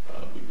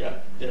 We've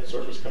got debt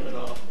service coming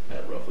off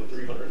at roughly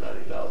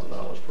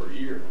 $390,000 per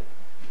year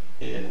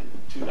in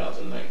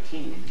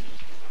 2019.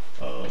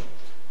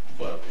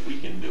 But we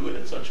can do it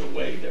in such a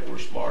way that we're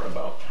smart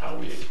about how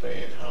we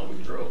expand, how we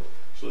grow,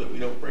 so that we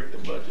don't break the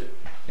budget.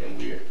 And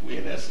we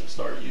in essence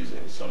start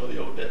using some of the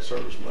old debt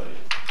service money,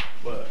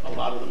 but a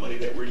lot of the money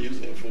that we're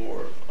using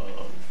for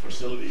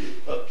facility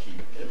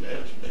upkeep and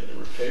management and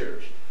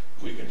repairs,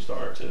 we can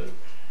start to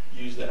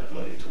use that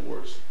money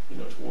towards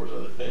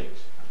other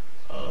things.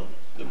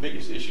 The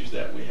biggest issues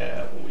that we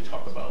have when we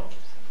talk about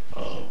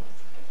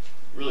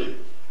really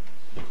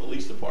the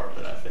police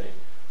department, I think,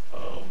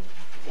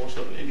 more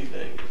so than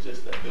anything, is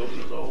just that building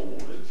is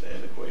old, it's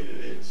antiquated,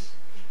 it's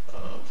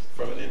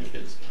from an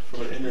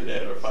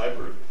internet or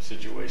fiber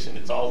situation,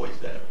 it's always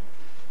down.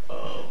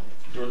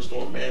 During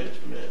storm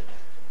management,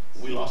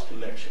 we lost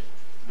connection,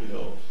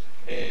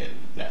 and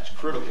that's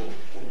critical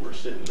when we're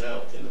sitting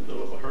out in the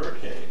middle of a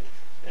hurricane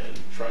and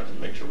trying to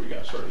make sure we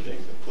got certain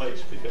things in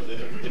place, because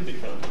it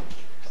becomes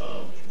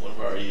one of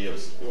our EO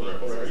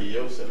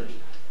centers.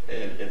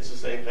 And it's the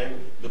same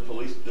thing. The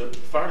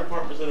fire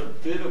department's in a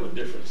bit of a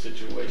different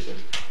situation,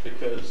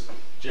 because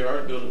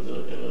JR building's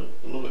in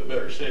a little bit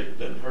better shape. It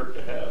doesn't hurt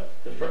to have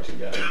construction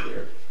guys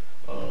there.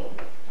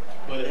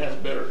 But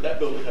that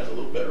building has a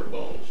little better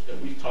bones,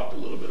 and we've talked a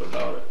little bit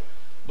about it.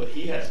 But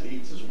he has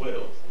needs as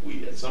well.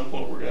 At some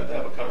point, we're going to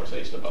have a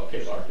conversation about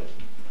K. Larkin.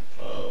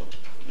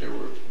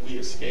 We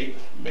escaped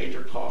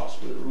major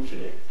costs with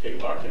roofing at K.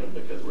 Larkin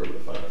because we were able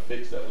to find a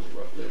fix that was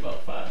roughly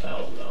about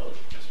 $5,000.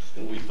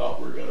 And we thought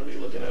we were going to be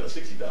looking at a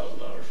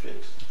 $60,000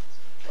 fix.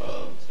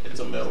 It's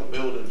a metal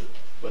building,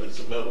 but it's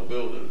a metal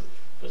building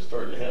that's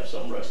starting to have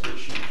some rust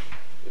issues.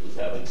 It was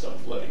having some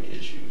flooding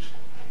issues.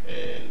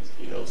 And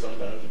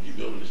sometimes if you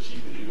build it as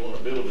cheap as you want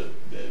to build it,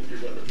 then you're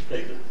going to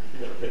pay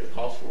the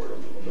cost for it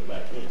on the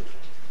back end.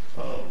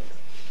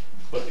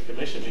 But the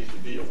commission needs to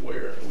be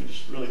aware, and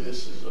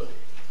this is a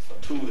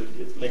tool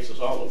that makes us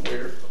all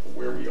aware of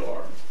where we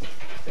are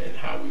and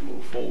how we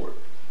move forward.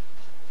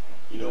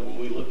 When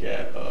we look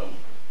at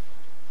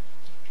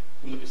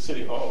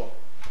City Hall,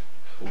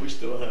 we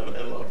still have an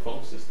analog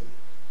phone system,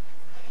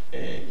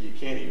 and you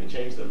can't even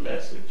change the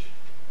message,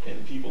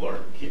 and people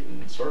aren't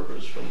getting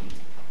service from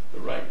the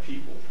right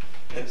people.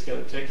 And it's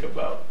going to take us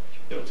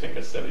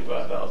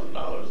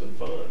 $75,000 in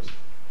funds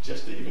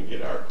just to even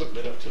get our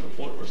equipment up to the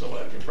point where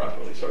somebody can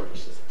properly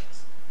service it.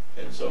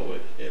 And so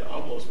it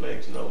almost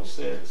makes no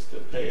sense to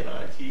pay an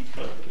IT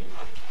company,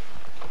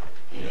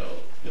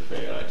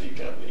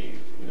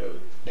 $8,000,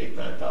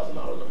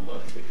 $9,000 a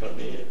month to come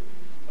in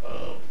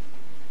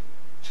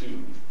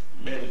to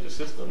manage a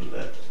system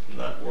that's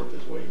not worth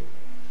its weight.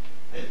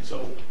 And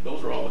so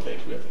those are all the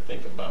things we have to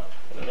think about.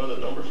 And I know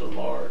the numbers are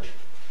large,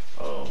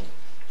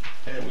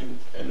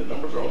 and the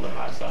numbers are on the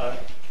high side,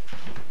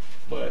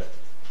 but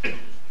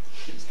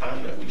it's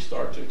time that we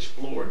start to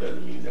explore.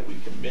 Doesn't mean that we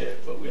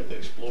commit, but we have to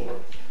explore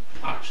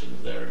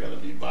options that are going to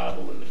be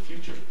viable in the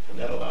future, and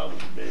that allows us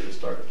to be able to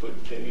start to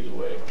put pennies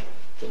away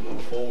to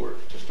move forward,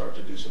 to start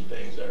to do some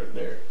things that are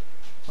there.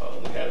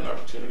 We had an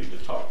opportunity to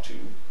talk to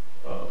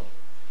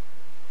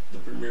the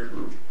Premier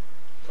Group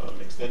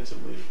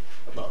extensively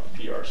about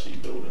the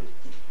PRC building,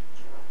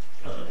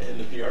 and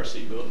the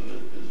PRC building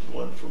is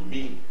one for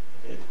me.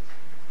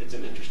 It's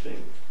an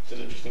interesting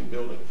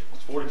building.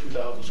 It's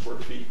 42,000 square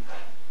feet.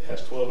 It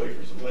has 12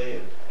 acres of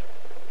land.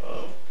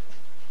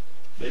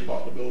 They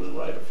bought the building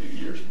right a few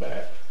years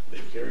back.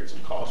 They've carried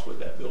some costs with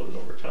that building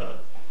over time.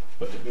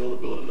 But to build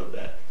a building of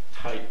that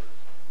type,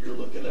 you're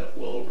looking at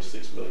well over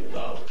 $6 million.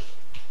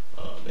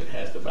 It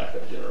has the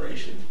backup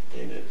generation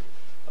in it.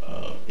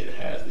 It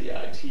has the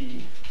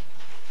IT.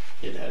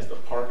 It has the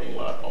parking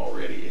lot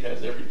already. It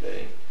has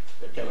everything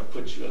that kind of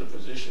puts you in a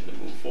position to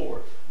move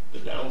forward. The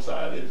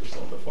downside is it's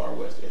on the far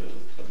west end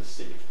of the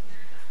city.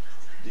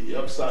 The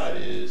upside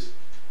is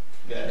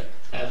that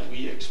as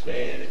we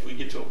expand, if we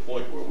get to a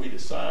point where we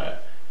decide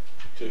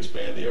to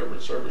expand the urban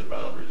service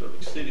boundaries of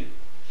the city,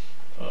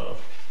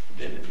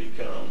 then it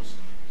becomes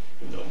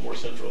more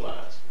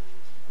centralized.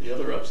 The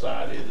other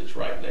upside is it's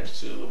right next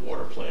to the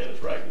water plant,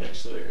 it's right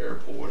next to the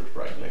airport,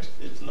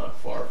 it's not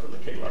far from the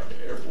K. Larkin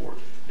Airport.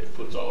 It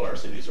puts all our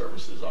city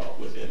services all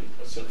within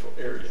a central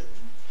area.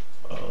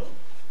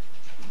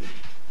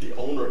 The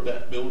owner of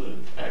that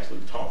building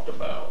actually talked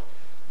about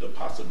the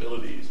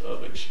possibilities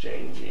of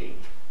exchanging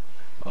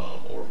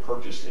or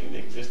purchasing the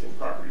existing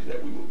properties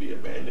that we will be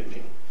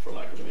abandoning, for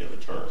lack of any other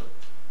term,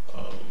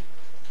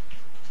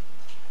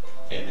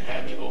 and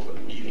having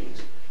open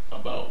meetings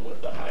about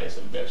what the highest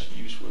and best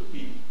use would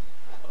be.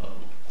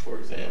 For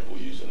example,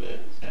 using it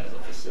as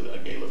a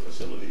gala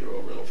facility or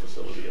a rental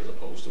facility as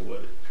opposed to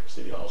what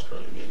City Hall is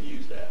currently being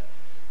used at.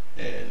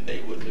 And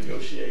they would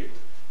negotiate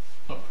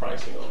a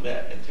pricing on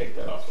that and take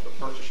that off of the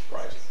purchase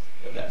price.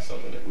 And that's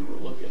something that we were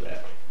looking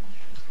at.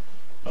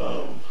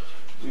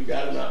 We've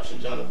got an option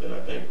option, Jonathan, I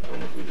think, I don't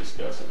know if we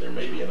discussed it, there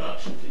may be an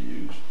option to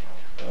use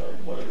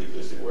one of the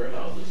existing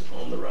warehouses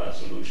on the Ride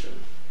Solution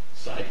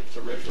site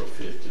to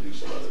retrofit to do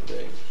some other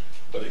things.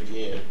 But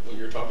again, when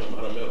you're talking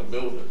about a metal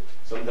building,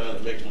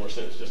 sometimes it makes more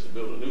sense just to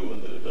build a new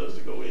one than it does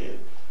to go in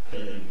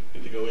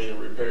and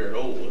repair an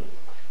old one.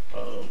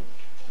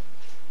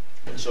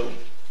 And so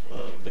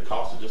the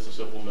cost of just a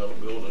simple metal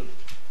building,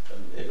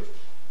 and if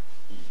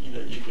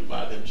you can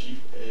buy them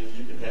cheap, and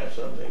you can have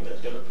something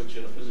that's going to put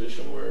you in a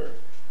position where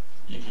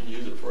you can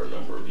use it for a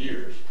number of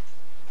years.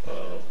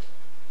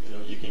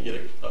 You can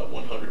get a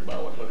 100 by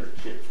 100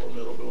 kit for a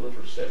metal building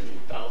for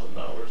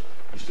 $70,000.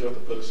 You still have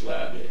to put a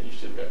slab in. You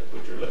still got to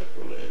put your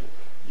electrical in.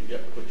 You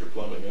got to put your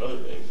plumbing and other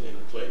things in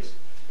place,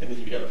 and then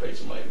you got to pay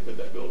somebody to put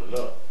that building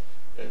up.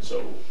 And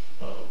so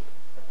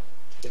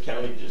the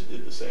county just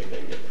did the same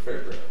thing at the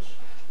fairgrounds.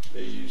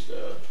 They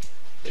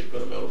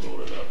put a metal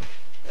building up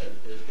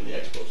in the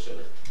expo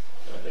center.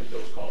 And I think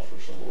those costs were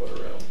somewhere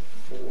around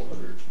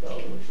 $400,000 or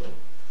so,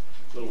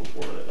 a little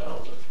over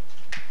 $400,000.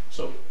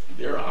 So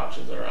there are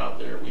options that are out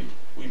there.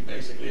 We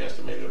basically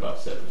estimated about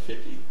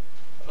 $750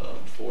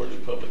 for a new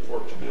public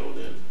works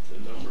building. The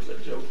numbers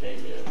that Joe came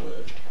in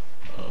with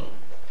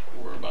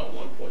were about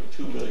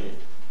 $1.2 million.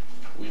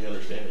 We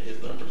understand that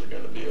his numbers are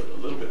going to be a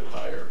little bit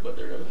higher, but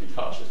they're going to be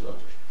cautious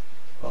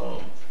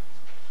numbers.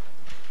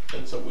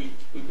 And so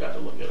we've got to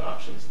look at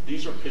options.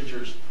 These are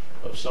pictures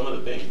of some of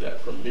the things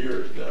that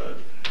Premier has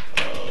done.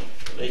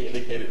 They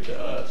indicated to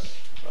us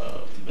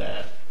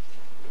that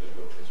They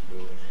built this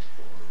building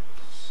for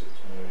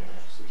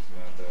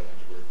 6,069,000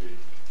 square feet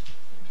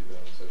in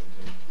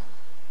 2017.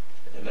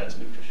 and that's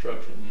new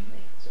construction.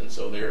 And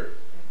so they're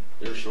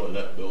showing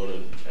that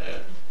building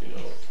at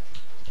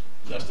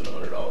less than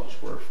 $100 a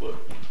square foot.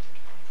 You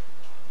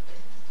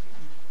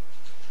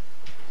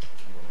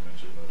want to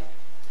mention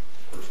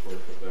the per square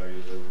foot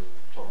values they were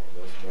talking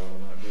with us about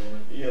on that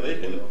building?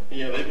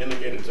 They've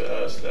indicated to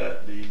us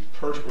that the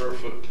per square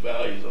foot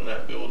values on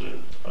that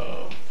building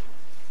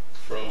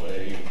from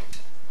a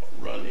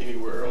run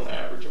anywhere on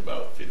average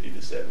about $50 to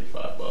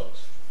 $75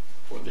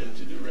 for them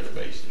to do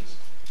renovations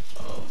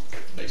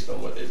based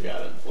on what they've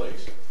got in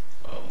place,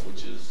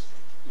 which is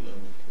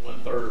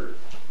 1/3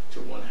 to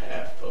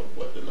 1/2 of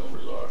what the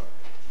numbers are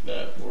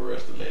that were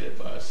estimated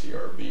by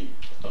CRB.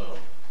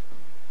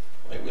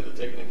 Like with the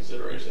taking into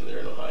consideration they're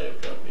an Ohio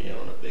company. I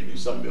don't know if they do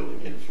some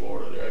building in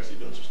Florida. They're actually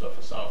doing some stuff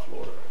in South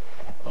Florida.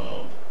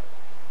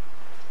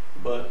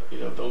 But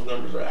if those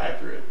numbers are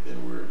accurate,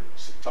 then we're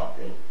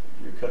talking,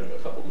 you're cutting a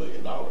couple $1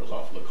 million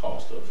off of the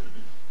cost of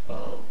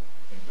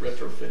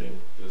retrofitting.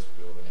 This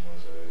building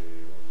was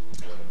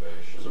a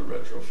renovation. It was a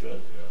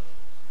retrofit.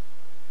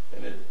 Yeah.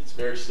 And it's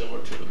very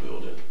similar to the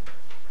building,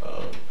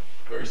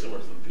 very similar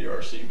to the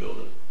PRC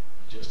building,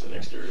 just an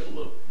exterior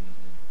look.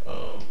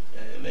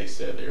 And they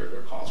said their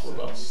costs were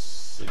about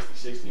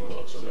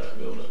 $60 on that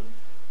building.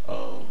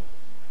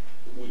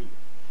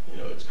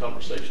 It's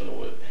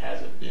conversational. It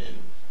hasn't been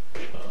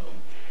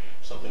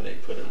something they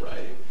put in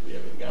writing. We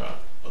haven't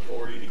got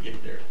authority to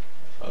get there.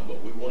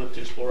 But we wanted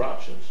to explore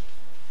options.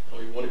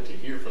 We wanted to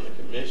hear from the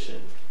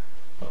commission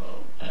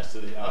as to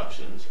the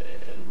options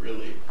and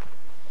really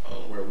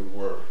where we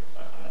were.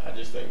 I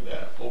just think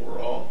that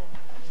overall,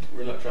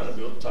 we're not trying to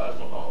build a Taj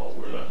Mahal.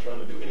 We're not trying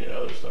to do any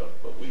other stuff,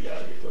 but we got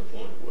to get to a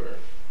point where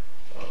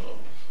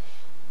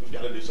we've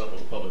got to do something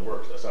with public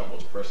works. That's our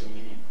most pressing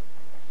need.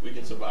 We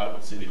can survive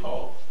with City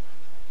Hall,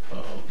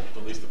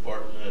 police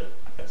department.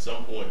 At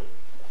some point,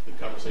 the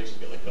conversation is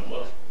going to come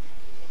up.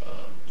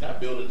 That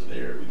building's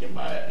there. We can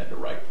buy it at the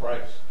right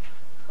price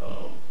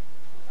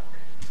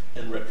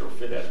and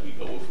retrofit as we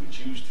go if we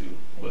choose to.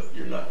 But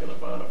you're not going to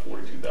find a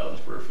 42,000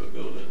 square foot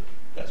building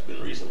that's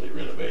been recently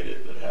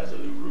renovated that has a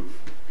new roof,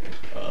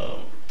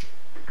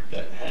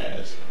 that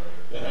has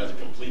a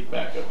complete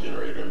backup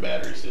generator and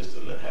battery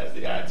system, that has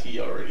the IT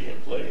already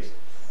in place,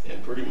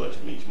 and pretty much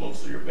meets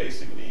most of your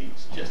basic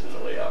needs just in the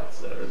layouts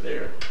that are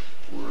there,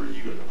 where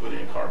you have to put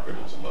in carpet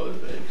and some other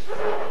things.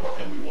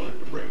 And we wanted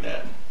to bring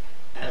that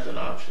as an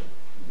option.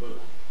 But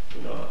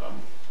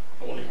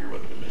I want to hear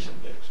what the commission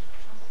thinks.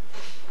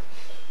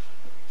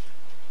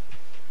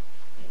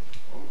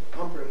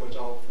 I'm pretty much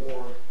all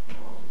for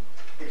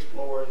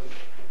exploring,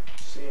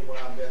 seeing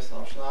what our best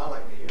option. I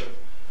like to hear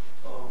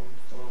from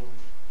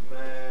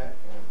Matt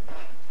and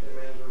the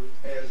manager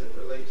as it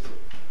relates to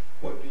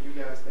what do you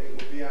guys think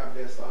would be our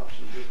best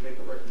option. Just make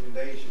a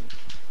recommendation.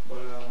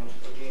 But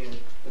again,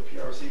 the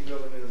PRC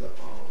building is an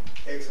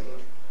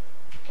excellent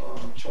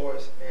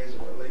choice as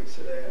it relates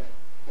to that.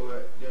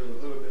 But there's a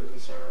little bit of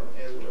concern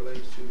as it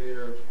relates to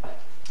their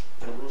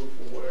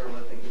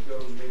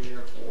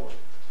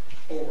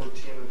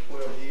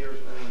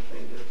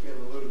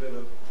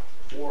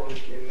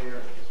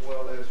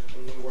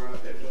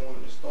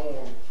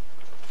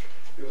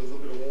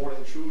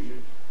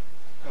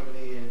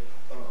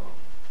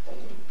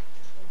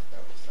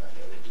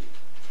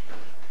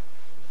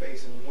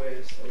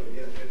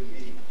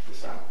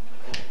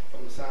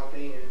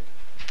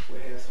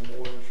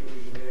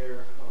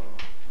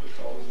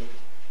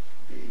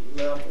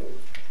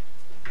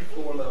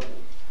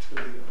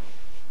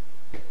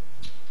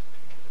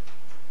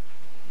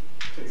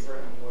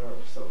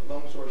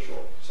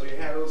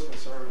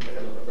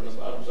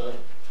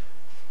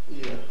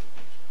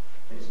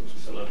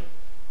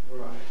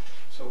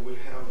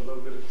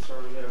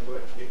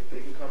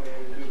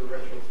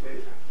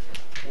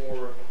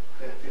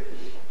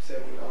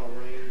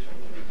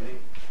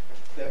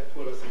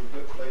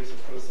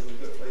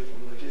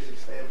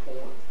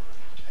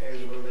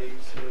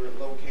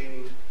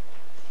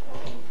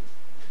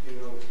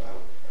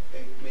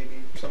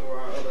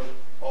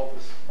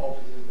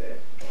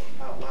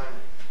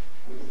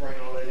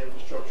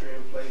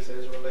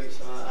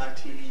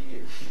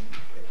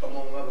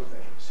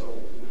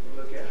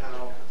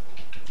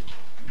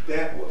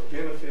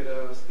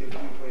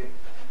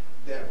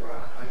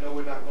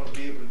gonna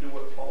be able to do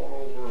it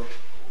all over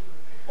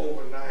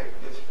overnight.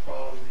 This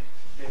problem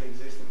been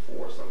existing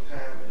for some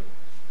time, and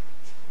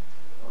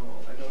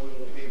I know we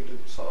won't be able to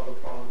solve the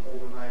problem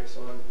overnight,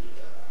 so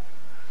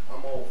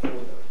I'm all for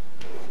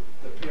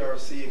the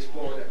PRC,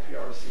 exploring that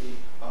PRC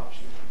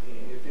option.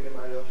 And if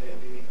anybody else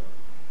has any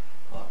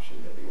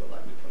option that they would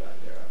like to put out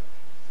there,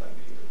 I'd like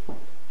to hear it.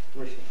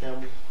 Commissioner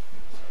Campbell?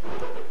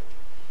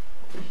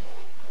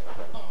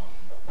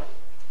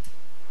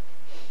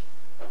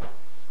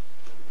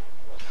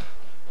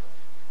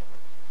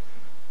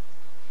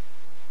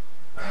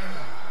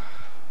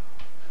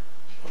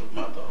 What was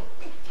my thought?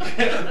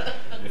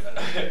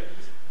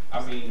 I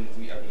mean,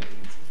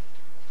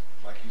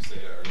 like you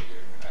said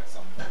earlier, at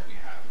some point we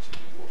have to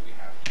do what we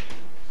have to do.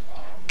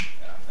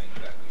 And I think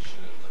that we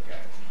should look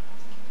at,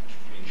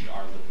 we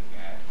are looking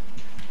at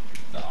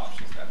the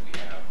options that we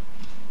have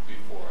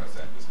before us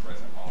at this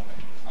present moment.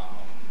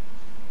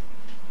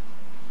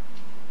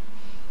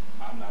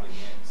 I'm not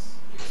against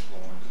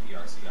exploring the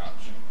PRC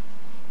option.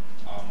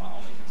 My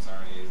only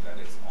concern is that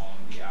it's on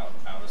the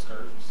outer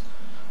skirts,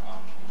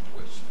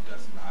 which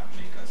does not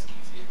make us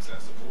easy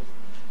accessible.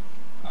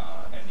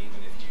 And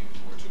even if you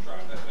were to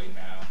drive that way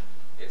now,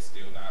 it's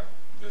still not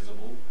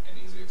visible and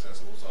easy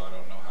accessible, so I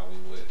don't know how we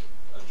would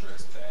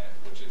address that,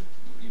 which is,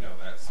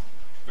 that's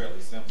fairly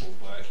simple,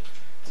 but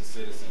to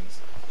citizens,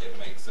 it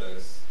makes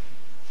us,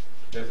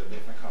 there's a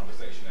different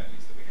conversation that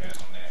needs to be had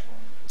on that.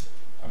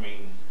 I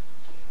mean,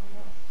 I don't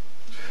know.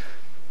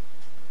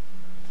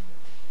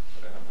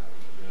 But I don't know how we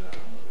can do that. I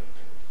don't know.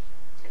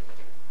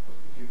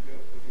 If you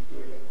build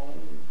your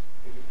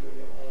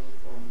own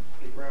from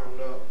the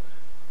ground up,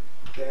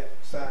 that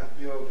size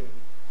building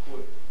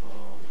would,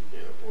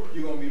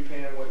 you're gonna be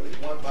paying about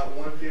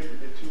 $150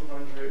 to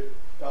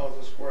 $200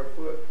 a square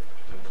foot.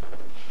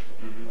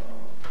 And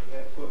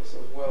that puts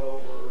us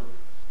well over,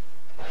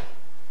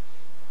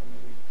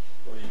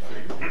 What do you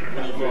figure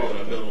on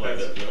a building like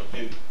that, Joe?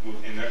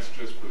 And that's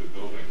just for the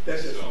building.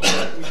 that's just,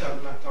 itself. we talking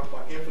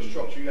about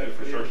infrastructure, you gotta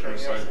put Infrastructure and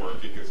everything else. site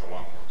work, it gets a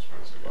lot more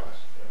expensive, guys.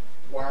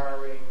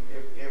 Wiring,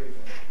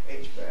 everything,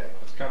 HVAC.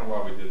 That's kind of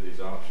why we did these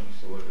options,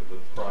 to look at the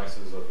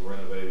prices of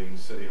renovating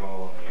City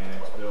Hall and the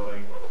Annex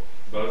building.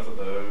 Both of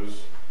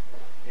those,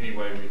 any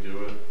way we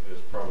do it, is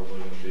probably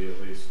going to be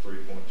at least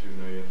 3.2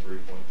 million,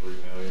 3.3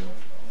 million.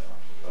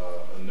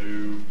 A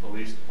new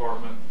police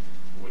department,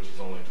 which is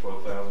only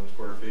 12,000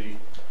 square feet,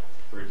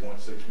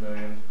 3.6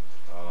 million.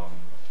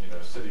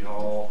 City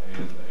Hall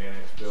and the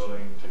Annex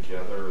building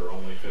together are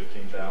only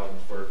 15,000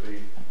 square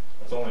feet.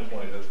 That's only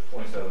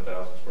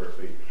 27,000 square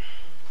feet.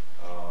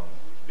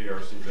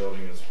 PRC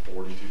building is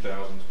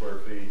 42,000 square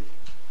feet,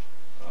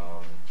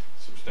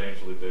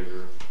 substantially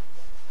bigger.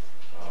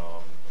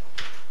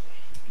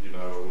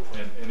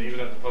 And even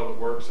at the Public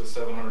Works, it's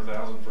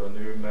 700,000 for a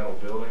new metal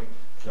building.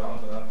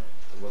 Jonathan,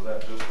 was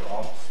that just for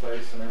office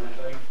space and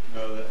everything?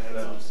 No, that had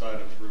some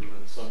side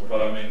improvements somewhere.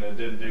 But I mean, it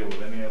didn't deal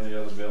with any of the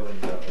other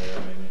buildings out there. I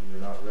mean,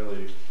 you're not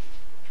redoing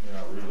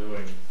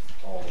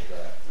all of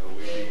that. So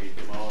we'd be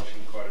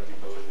demolishing quite a few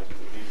buildings.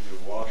 We need to do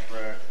a wash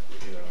rack. We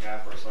need to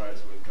cap our site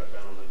so we can cut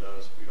down on the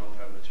dust. We don't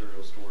have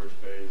material storage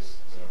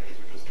bays. So things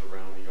are just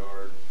around the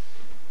yard.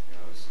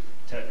 So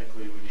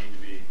technically we need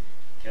to be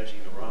catching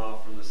the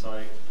runoff from the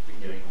site. We've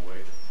been getting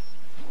away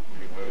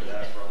with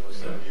that for almost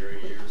 70 or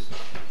 80 years.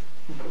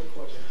 Quick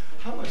question.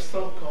 How much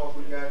sunk cost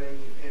we got in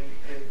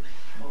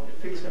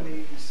fixing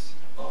these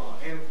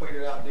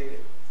antiquated,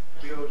 outdated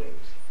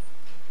buildings?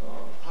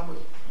 How much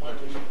money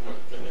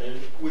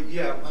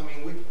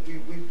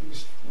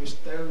we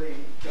steadily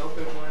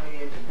dumping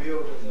money into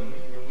buildings. I mean,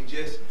 and we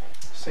just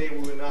say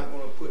we were not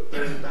going to put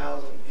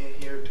 30,000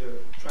 in here to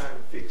try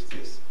and fix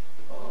this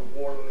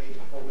water leak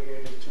over here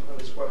in this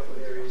 200 square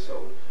foot area.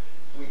 So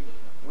we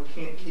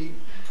can't keep.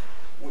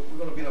 We're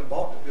going to be in a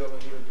bulk building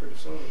here pretty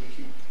soon. We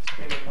keep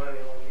spending money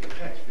on these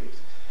patch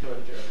fixes. Go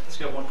ahead, Jared. Just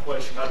got one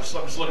question. I'm just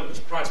looking at this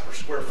price per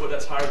square foot.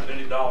 That's higher than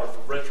any dollar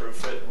for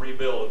retrofit and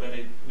rebuild of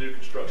any new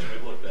construction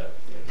we've looked at.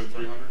 The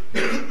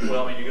 300?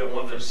 Well, I mean, you got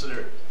one that's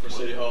For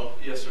City Hall?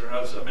 Yes, sir.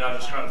 I'm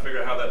just trying to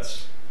figure out how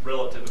that's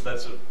relative. If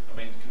that's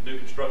new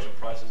construction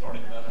prices aren't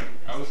even that high.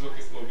 I was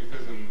looking,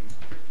 because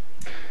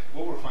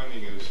what we're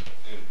finding is,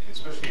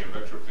 especially in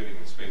retrofitting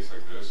in space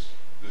like this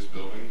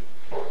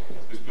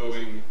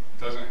building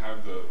doesn't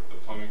have the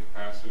plumbing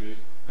capacity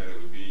that it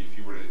would be if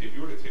you were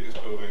to take this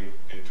building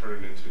and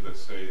turn it into, let's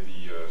say,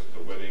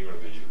 the wedding or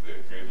the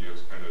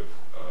grandiose kind of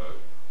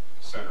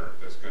center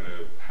that's going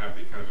to have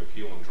the kind of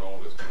appeal and draw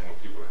that's going to want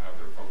people to have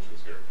their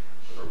functions here,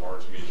 or their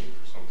large meetings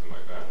or something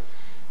like that.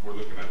 We're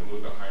looking at a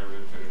little bit higher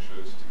end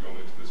finishes to go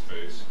into the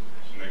space,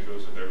 and that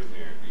goes with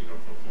everything,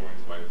 from flooring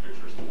to light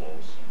fixtures to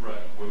walls.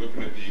 Right. We're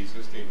looking at the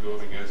existing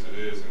building as it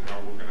is and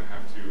how we're going to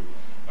have to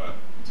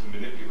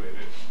manipulate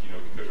it,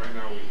 because right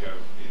now we have,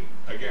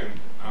 again,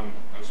 I'm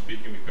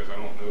speaking because I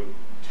don't know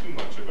too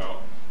much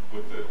about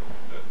what the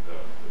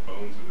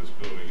bones of this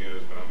building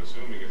is, but I'm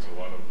assuming it's a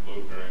lot of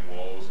load-bearing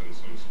walls and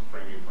some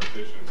framing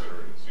partitions that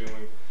are in the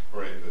ceiling,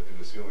 or in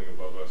the ceiling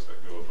above us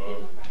that go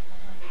above.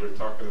 We're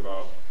talking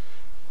about,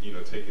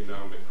 taking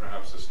down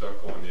perhaps the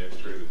stucco on the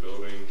exterior of the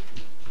building,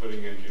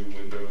 putting in new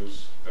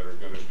windows that are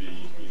going to be,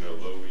 you know,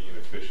 low E and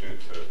efficient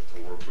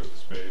to work with the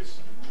space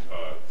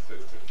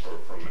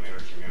from an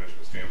energy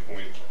management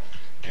standpoint.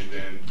 And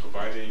then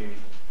providing,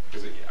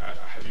 because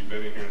have you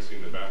been in here and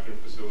seen the bathroom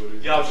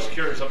facilities? Yeah, I was just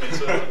curious. I mean,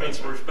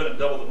 so we're spending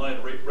double the money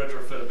to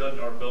retrofit a building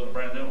or building a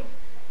brand new one.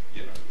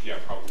 Yeah,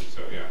 probably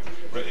so, yeah.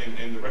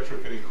 And the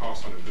retrofitting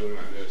costs on a building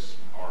like this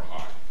are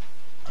high.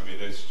 I mean,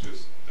 that's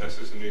just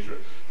the nature.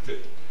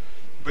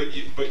 But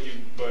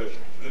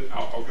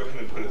I'll go ahead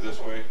and put it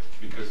this way,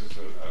 because it's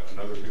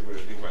another good way to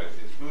think about it.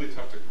 It's really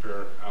tough to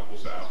compare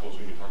apples to apples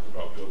when you talk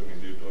about building a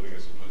new building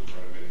as opposed to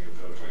renovating a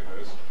building like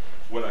this.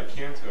 What I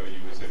can tell you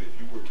is that if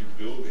you were to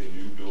build a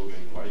new building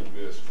like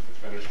this with the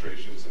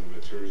fenestrations and the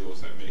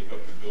materials that make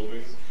up the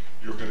building,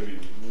 you're going to be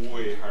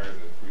way higher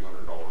than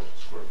 $300 a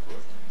square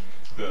foot.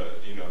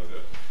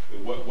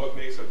 What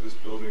makes up this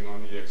building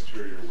on the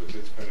exterior with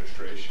its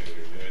penetration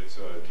and its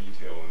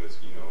detail and its,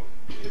 you know,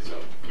 it's a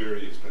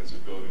very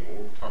expensive building. When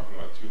we're talking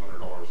about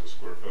 $200 a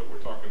square foot, we're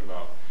talking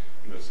about,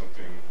 you know,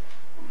 something.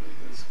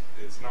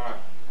 It's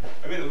not.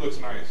 I mean, it looks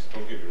nice.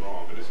 Don't get me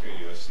wrong, but it's going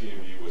to, you know,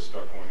 CMU was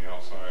stuck on the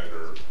outside,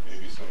 or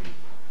maybe some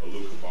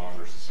aluka bond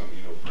or some,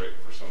 you know, brick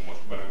for someone.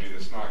 But I mean,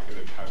 it's not going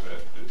to have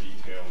the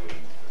detail and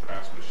the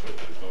craftsmanship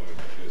that a building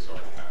like this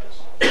already has.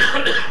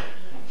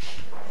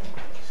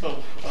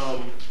 So,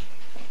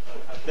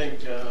 I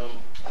think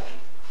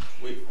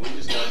we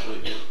just got to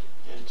get,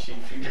 and Chief,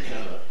 you can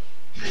kind of,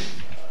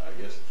 I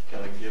guess,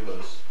 kind of give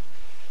us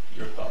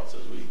your thoughts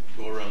as we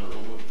go around the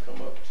room. We'll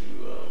come up to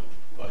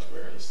Vice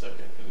Mayor in a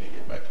second, and then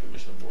get back to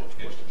Commissioner Board's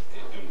question.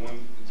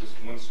 And just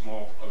one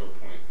small other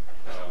point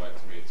that I'd like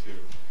to make too.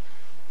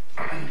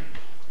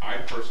 I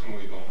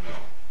personally don't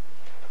know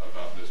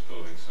about this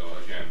building, so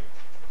again,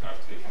 I've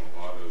taken a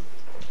lot of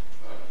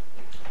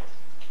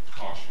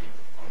caution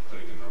on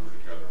putting a number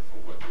together for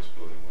what this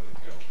building would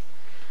entail.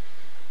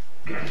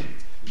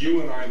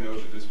 You and I know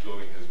that this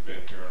building has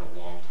been here in a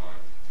long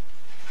time.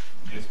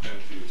 It's been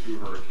through 2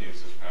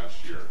 hurricanes this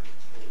past year.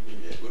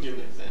 We'll give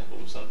an example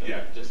of something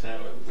that just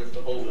happened with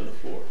the hole in the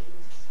floor.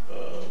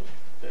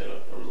 There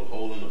was a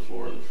hole in the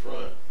floor in the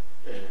front,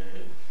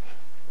 and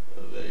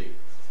they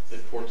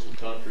poured some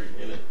concrete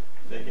in it,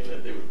 thinking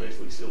that they would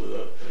basically seal it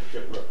up, and it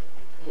kept up.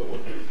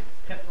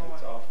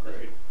 It's off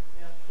grade.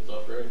 It's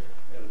off grade?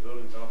 Yeah, the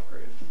building's off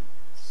grade.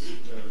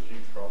 There's a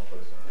huge crawl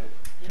space in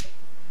it.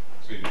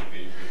 So you think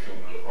you're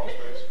filling out a crawl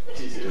space?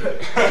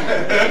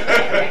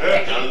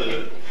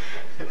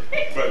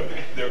 But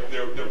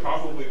there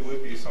probably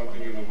would be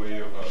something in the way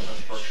of a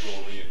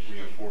structural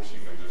reinforcing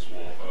of this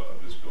wall,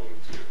 of this building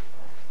too,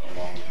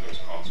 along with those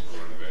costs for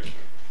renovation.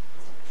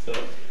 So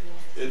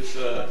it's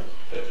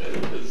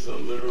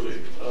literally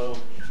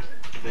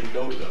they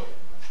don't know.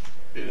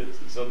 It's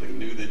something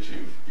new that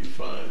you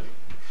find,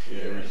 you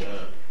know, every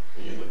time.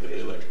 When you look at the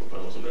electrical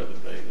panels and other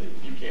things,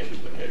 you can't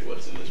duplicate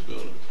what's in this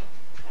building.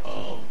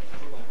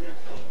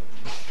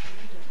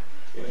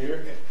 In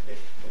here?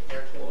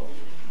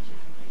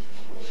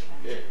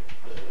 Yeah.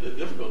 The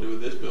difficulty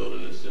with this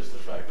building is just the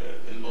fact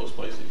that in most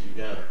places you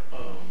got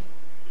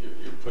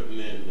you're putting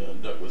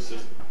in ductless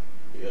system.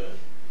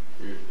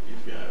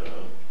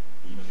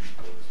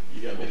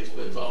 You got mini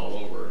splits all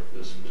over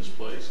this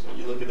place. When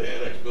you look at the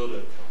annex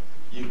building,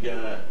 you've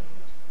got,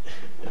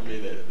 I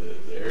mean,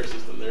 the air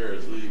system there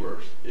is really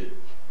worse.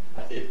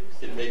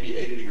 It may be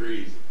 80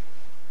 degrees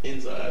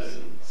inside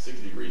and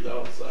 60 degrees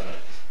outside,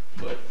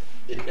 but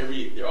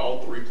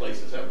all 3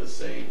 places have the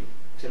same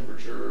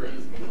temperature,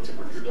 and the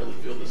temperature doesn't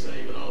feel the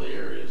same in all the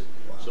areas.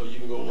 So you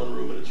can go in one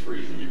room and it's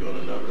freezing, you go in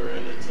another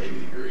and it's 80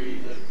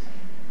 degrees,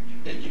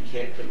 and you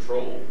can't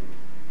control.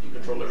 You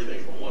control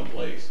everything from one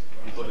place,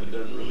 but it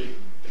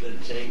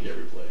doesn't change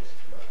every place.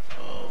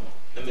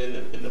 And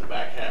then in the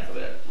back half of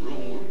that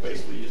room, we're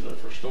basically using it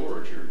for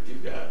storage.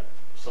 You've got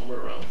somewhere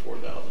around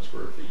 4,000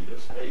 square feet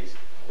of space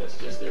that's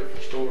just there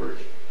for storage.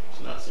 It's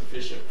not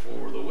sufficient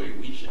for the way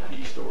we should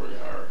be storing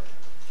our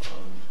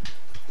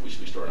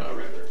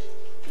records.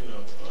 You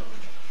know,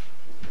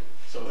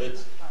 so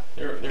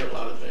there are a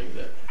lot of things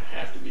that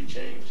have to be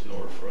changed in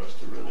order for us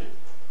to really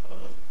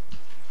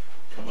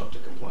come up to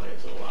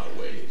compliance in a lot of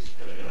ways.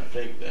 And I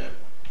think that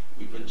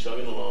we've been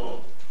chugging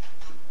along,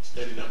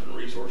 steady dumping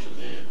resources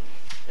in.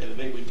 And the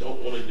thing we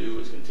don't want to do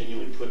is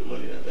continually put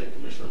money, and I think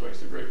Commissioner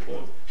makes a great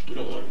point, we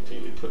don't want to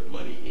continually put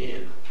money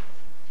in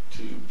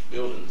to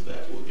buildings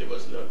that will give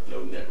us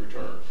no net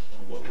return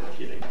on what we're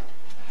getting.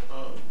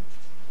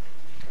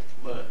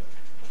 But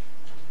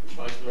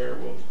Vice Mayor,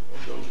 we'll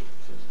go,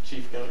 since the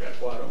Chief kind of got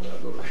quiet on me, I'll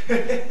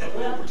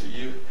go over to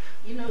you.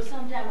 You know,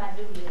 sometimes I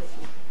do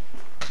listen.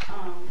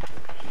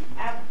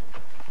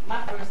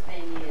 My first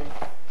thing is,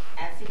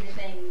 I see the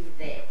things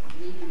that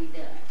need to be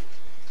done.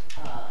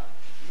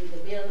 With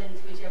the buildings,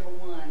 whichever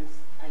ones,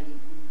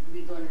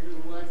 we're going to do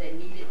the ones that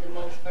need it the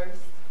most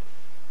first.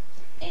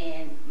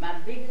 And my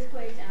biggest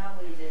question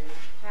always is,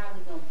 how are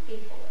we going to pay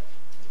for it?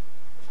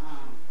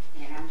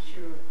 And I'm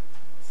sure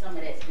some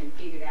of that's been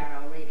figured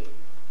out already.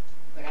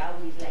 But I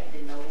always like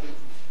to know,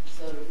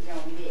 so that we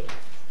don't get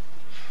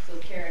so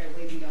carried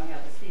away we don't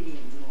have a city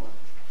anymore.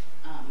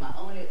 My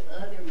only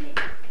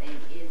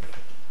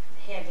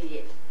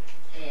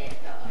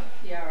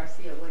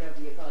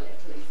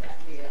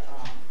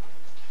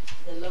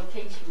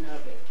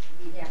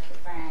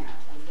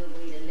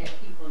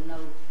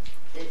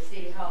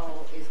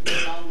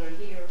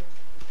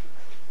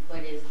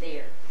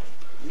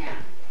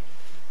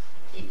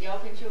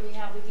show me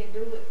how we can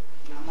do it,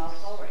 I'm all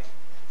for it.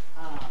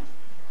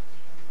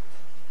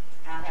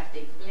 I'll have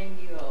to explain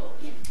to you,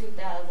 in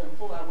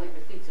 2004, I went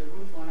to fix a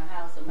roof on a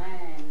house of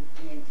mine,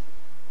 and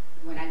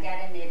when I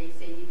got in there, they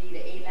said you need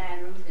an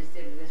A-line roof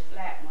instead of this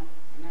flat one,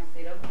 and I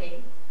said,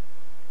 okay.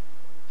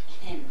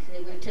 And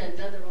they went to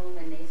another room,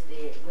 and they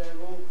said,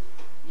 well,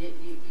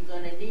 you're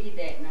gonna need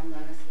that, and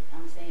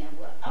I'm saying,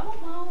 well, I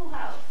want my own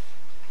house.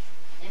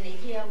 And they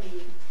tell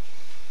me,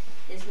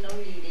 there's no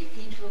need.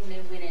 Each room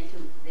they went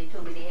into, they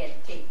told me they had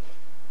to take.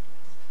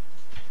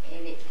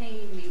 And it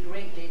pained me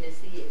greatly to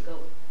see it go.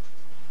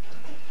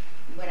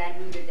 But I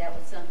knew that that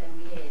was something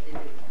we had to do.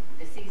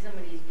 To see some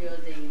of these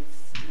buildings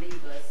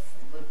leave us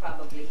would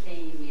probably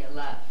pain me a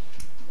lot.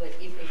 But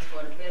if it's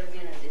for the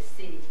betterment of the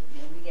city,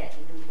 then we got to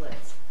do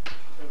what's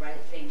the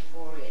right thing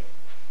for it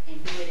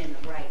and do it in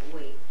the right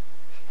way.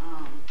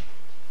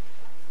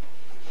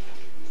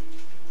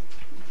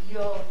 You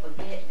all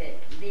forget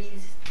that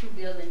these two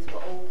buildings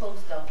were old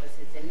post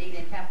offices, and they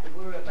didn't have to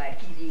worry about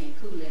heating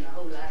and cooling a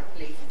whole lot of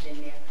places in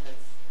there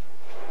because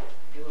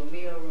there were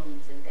mail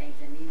rooms and things,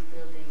 and these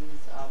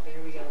buildings are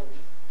very old.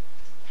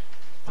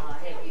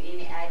 Have you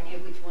any idea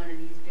which one of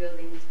these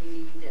buildings we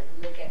need to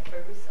look at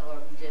first, or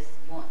are we just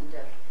wanting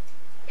to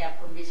have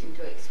permission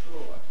to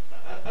explore?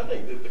 I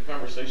think that the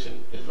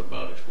conversation is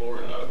about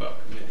exploring, not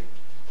about committing,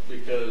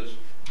 because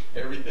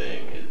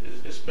everything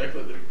is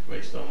speculative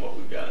based on what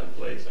we've got in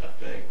place. I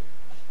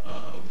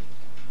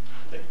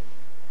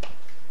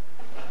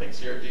think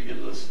CRG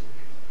gives us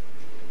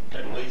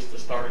at least a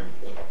starting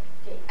point.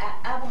 Okay,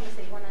 I want to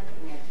say one other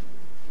thing at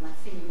my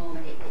senior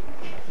moment.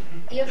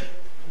 If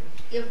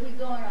we're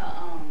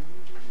gonna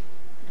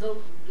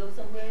go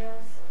somewhere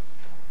else,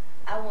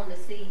 I want to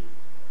see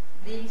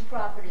these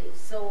properties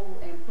sold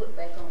and put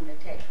back on the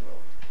tax roll.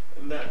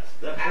 And that's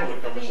one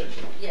of the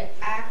conversation. Yeah,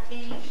 I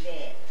think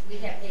that we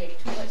have had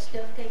too much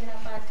stuff taken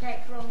off our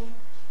tax roll,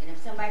 and if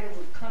somebody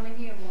would come in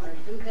here and want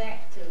to do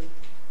that to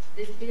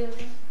this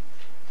building,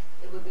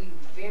 it would be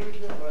very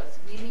good for us.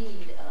 We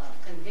need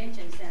a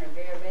convention center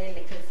very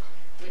badly, because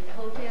with the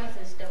hotels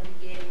and stuff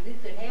we get, we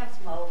could have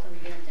small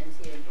conventions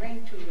here,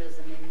 bring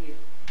tourism in here.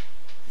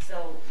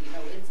 So, you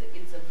know,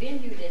 it's a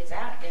venue that's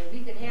out there.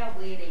 We could have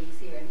weddings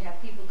here and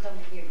have people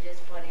coming here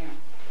just for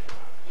them.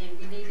 And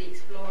we need to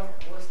explore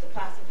what's the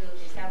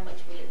possibilities, how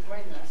much will it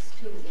bring us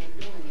to in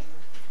doing it.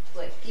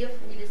 But if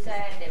we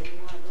decide that we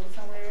want to go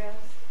somewhere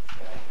else,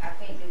 I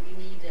think that we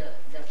need to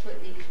put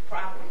these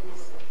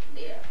properties,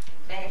 their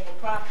valuable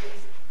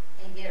properties,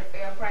 and get a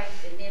fair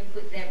price, and then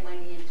put that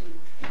money into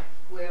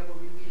wherever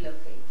we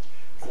relocate.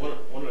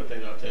 One of the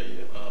things I'll tell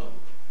you,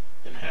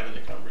 in having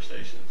the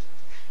conversations,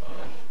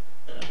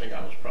 and I think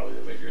I was probably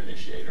the major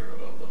initiator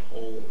of the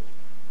whole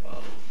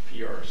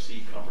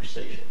PRC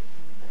conversation.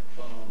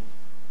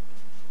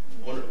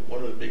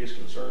 One of the biggest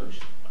concerns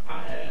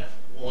I had,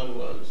 one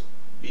was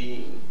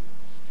being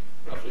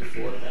roughly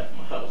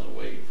 4.5 miles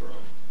away from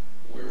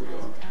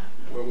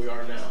where we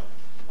are now.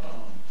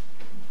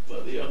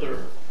 But the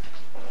other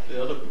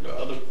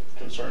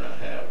concern I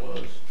had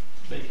was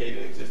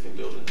vacating existing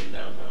buildings in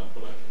downtown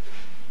Palatka,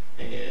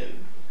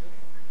 and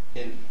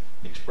in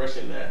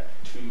expressing that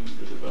to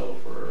the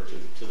developer,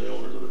 to the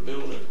owners of the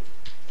building.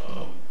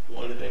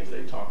 One of the things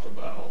they talked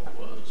about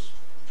was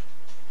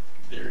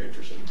their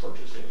interest in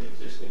purchasing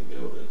existing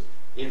buildings,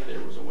 if there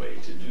was a way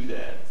to do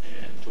that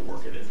and to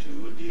work it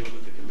into a deal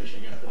with the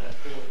commission after that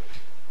point,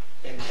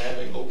 and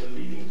having open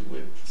meetings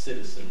with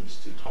citizens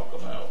to talk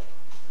about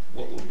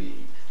what would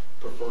be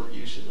preferred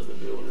uses of the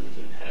buildings,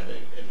 and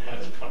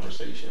having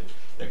conversation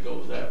that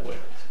goes that way.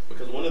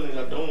 Because one of the things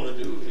I don't want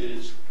to do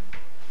is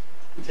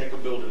take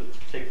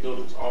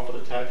buildings off of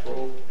the tax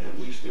roll and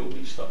we still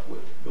be stuck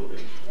with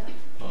buildings.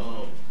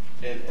 Yeah.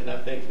 And I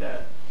think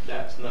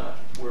that's not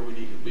where we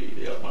need to be.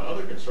 My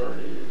other concern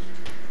is,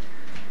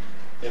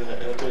 and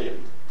I'll tell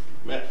you,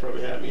 Matt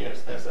probably had me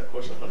ask that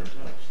question 100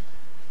 times.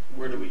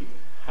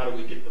 How do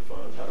we get the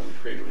funds? How do we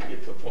creatively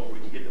get to a point where we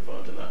can get the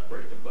funds and not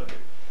break the budget?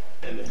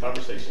 And the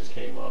conversations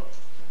came up.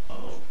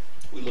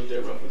 We looked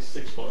at roughly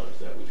 6 funds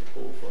that we could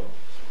pull from.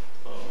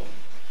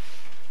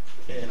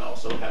 And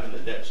also having the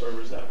debt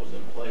service that was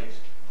in place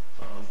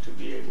to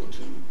be able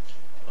to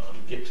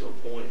get to a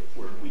point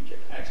where we can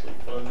actually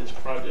fund this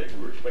project.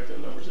 We were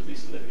expecting the numbers to be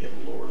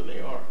significantly lower than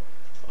they are.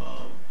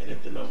 And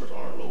if the numbers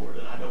aren't lower,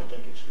 then I don't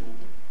think it's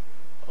doable.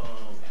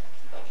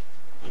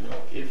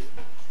 If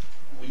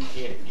we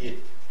can't get,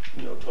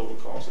 total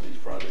cost of these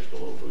projects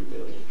below $3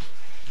 million,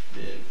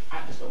 then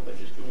I just don't think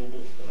it's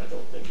doable, and I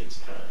don't think it's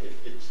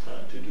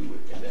time to do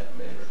it in that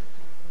manner.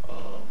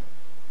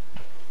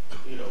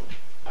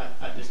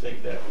 I just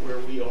think that where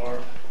we are,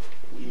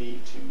 we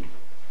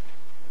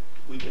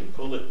can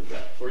pull it. We've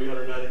got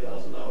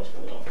 $390,000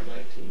 coming off of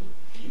 19.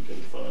 You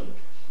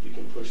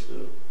can push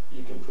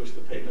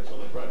the payments on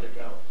the project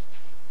out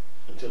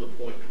until the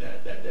point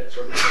that debt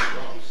service is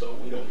wrong, so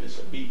we don't miss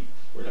a beat.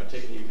 We're not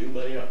taking any new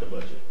money out the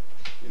budget.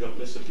 We don't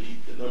miss a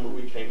beat. The number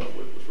we came up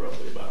with was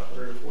roughly about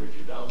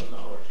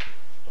 $142,000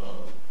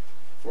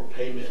 for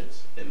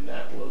payments, and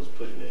that was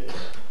putting in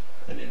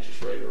an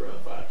interest rate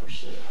around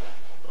 5%,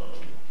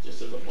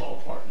 just as a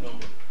ballpark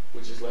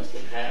which is less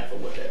than half of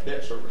what that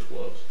debt service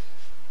was.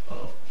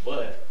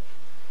 But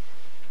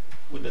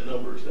with the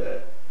numbers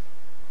that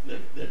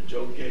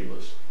Joe gave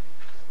us,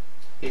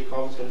 it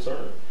causes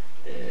concern,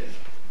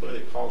 but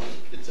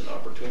it's an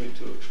opportunity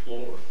to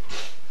explore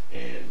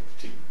and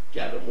to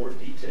gather more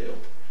detail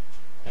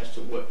as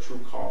to what true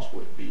cost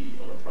would be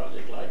on a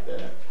project like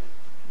that.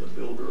 The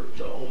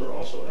owner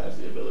also has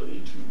the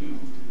ability to do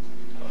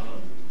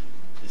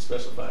the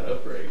specified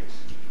upgrades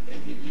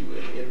and give you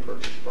an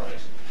in-purchase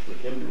price with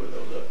him doing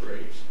those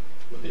upgrades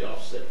with the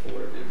offset for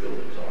whatever your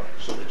buildings are,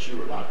 so that you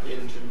are locked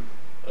into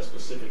a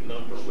specific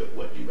number with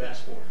what you've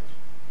asked for.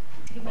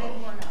 You may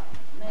wanna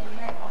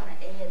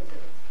add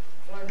the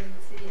Florida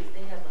cities,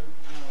 they have a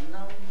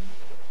loan,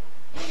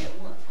 and at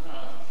one, a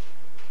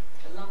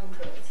loan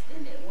trust,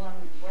 and at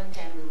one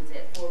time it was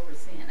at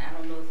 4%. I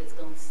don't know if it's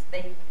gonna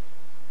stay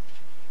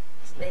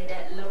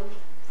that low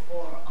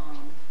for,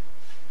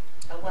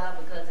 a while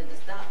because of the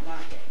stock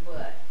market,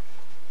 but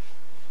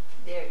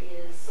there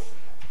is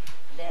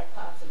that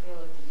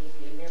possibility if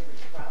you leverage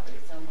property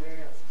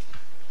somewhere else.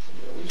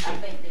 I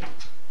think that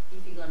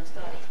if you're gonna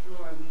start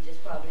exploring, we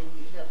just probably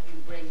need to help you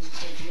bring as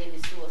many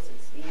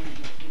sources in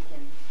that you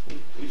can.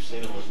 We've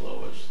seen them as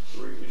low as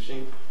 3%. We've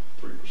seen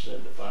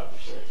 3% to 5%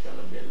 kind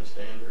of being the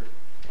standard,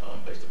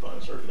 based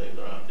upon certain things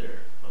that are out there.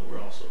 We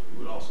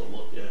would also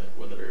look at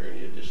whether there are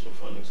any additional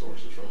funding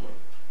sources from a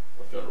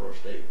federal or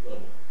state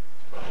level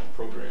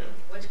program.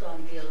 What's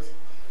gonna build,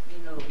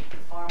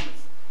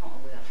 farmers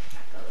home, well, I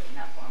call it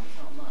not farmers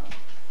home,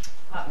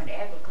 Department of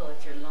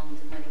Agriculture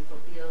loans money for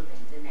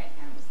buildings and that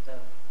kind of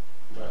stuff.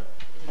 Right.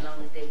 As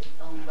long as they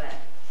owned by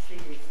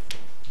cities.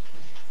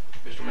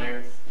 Mr.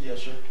 Mayor,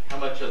 Yes, sir. how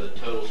much of the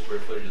total square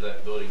footage of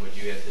that building would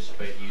you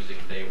anticipate using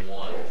day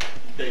one?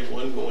 Day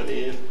one going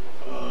in,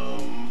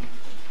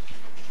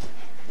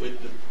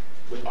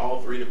 with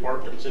all three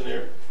departments in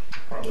there,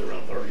 probably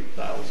around 30 to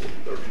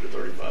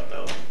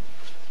 35,000.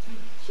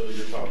 So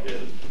you're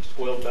talking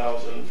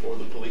 12,000 for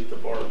the police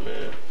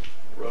department,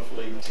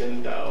 roughly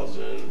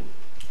 10,000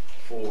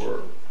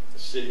 for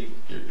city,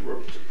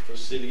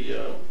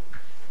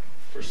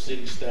 for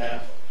city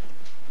staff,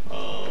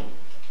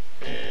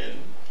 and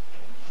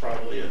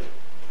probably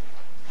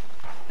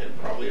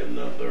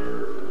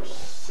another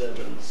 6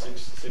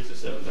 to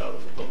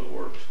 7,000 for public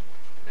works.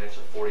 And it's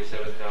a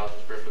 47,000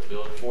 square foot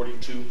building?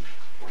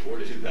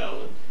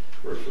 42,000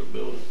 square foot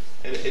building.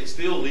 And it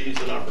still leaves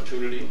an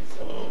opportunity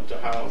to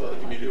house other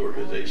community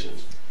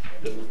organizations.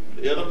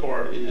 The other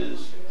part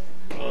is,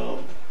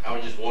 I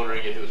was just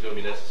wondering if it was going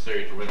to be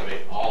necessary to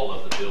renovate all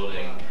of the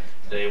building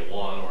day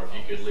one, or if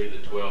you could leave the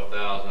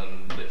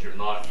 12,000 that you're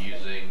not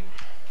using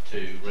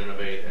to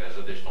renovate as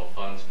additional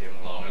funds came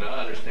along. And I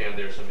understand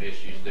there's some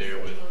issues there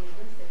with.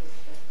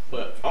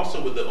 but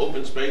also with the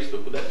open space,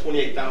 with that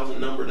 28,000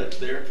 number that's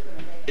there,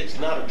 it's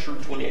not a true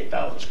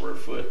 28,000 square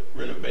foot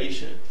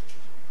renovation,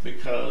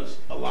 because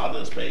a lot of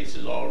the space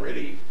is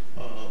already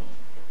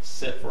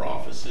set for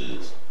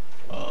offices.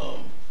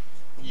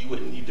 You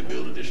wouldn't need to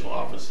build additional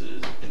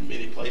offices in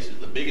many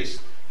places. I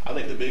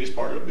think the biggest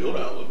part of the build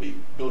out would be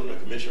building a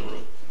commission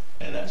room,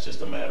 and that's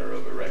just a matter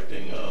of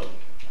erecting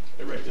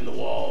the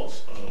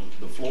walls.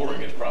 The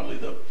flooring is probably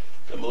the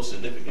most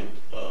significant,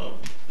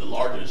 the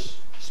largest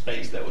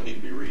space that would need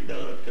to be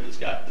redone, because it's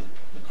got the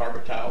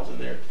carpet tiles in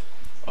there.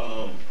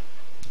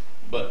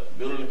 But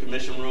building a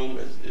commission room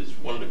is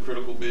one of the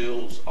critical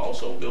builds.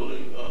 Also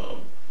building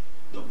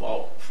the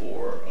vault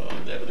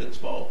the evidence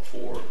vault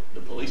for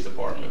the police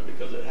department,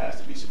 because it has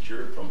to be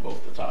secured from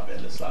both the top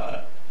and the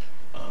side.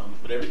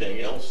 But everything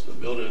else, the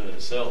building in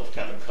itself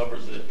kind of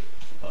covers it.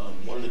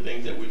 One of the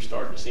things that we've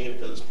started seeing,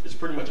 because it's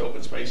pretty much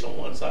open space on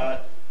one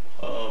side,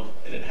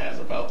 and it has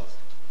about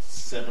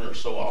 7 or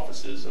so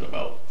offices and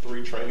about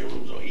 3 training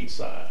rooms on each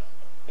side.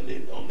 And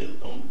then on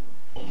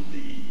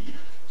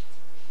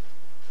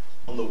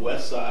the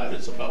west side,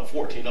 it's about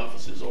 14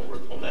 offices over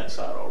on that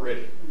side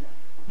already,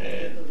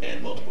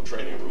 and multiple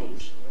training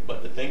rooms.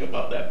 But the thing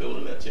about that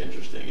building that's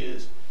interesting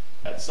is,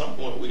 at some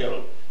point,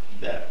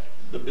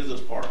 the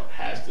business part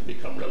has to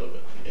become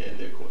relevant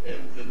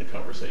in the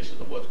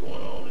conversations of what's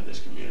going on in this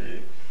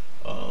community.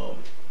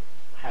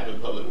 Having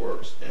public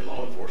works and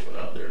law enforcement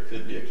out there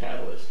could be a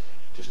catalyst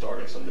to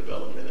starting some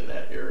development in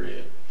that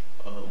area.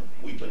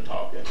 We've been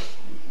talking.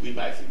 We've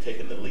actually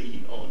taken the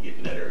lead on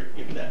getting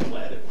that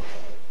platted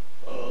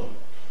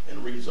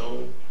and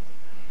rezoned.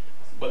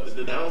 But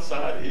the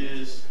downside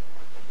is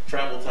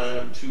travel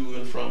time to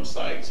and from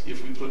sites.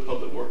 If we put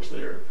public works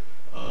there,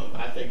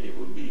 I think it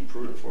would be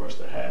prudent for us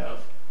to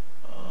have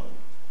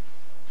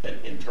an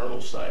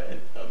internal site,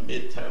 a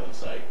midtown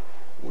site,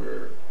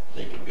 where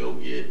they can go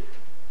get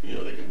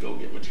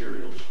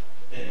materials,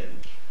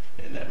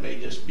 and that may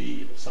just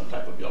be some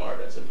type of yard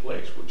that's in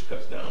place, which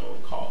cuts down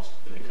on cost,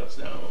 and it cuts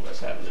down on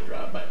us having to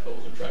drive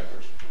backhoes and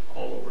tractors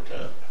all over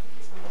town.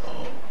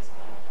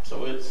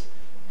 So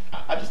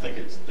I just think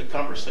it's the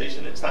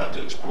conversation. It's time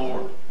to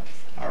explore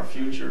our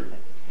future.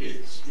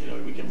 It's,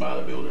 we can buy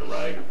the building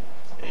right,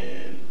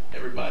 and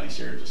everybody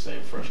shares the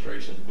same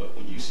frustrations, but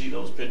when you see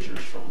those pictures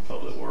from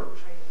Public Works,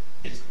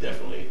 it's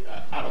definitely,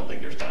 I don't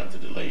think there's time to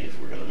delay if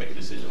we're going to make a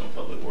decision on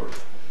public works.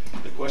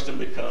 The question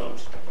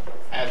becomes,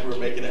 as we're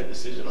making that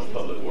decision on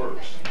public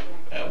works,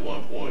 at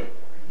one point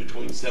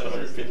between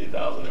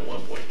 750,000 and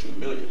 1.2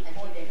 million,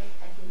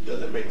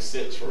 does it make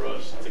sense for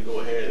us to go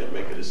ahead and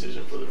make a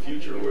decision for the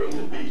future where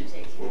we'll be,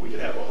 where we can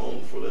have a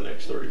home for the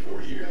next 30,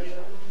 40 years?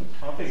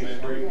 I think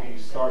it's great we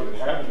started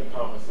having the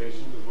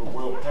conversation because we're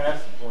well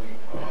past the point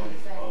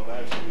of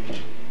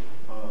actually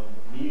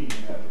needing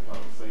to have the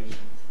conversation.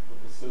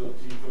 The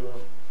facilities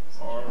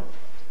are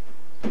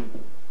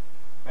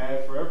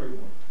bad for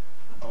everyone.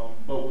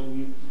 But when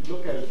you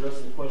look at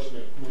addressing the question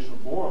that Commissioner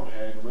Borum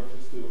had in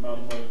reference to the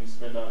amount of money we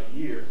spend out a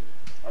year,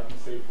 I can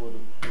say for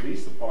the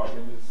police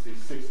department, it's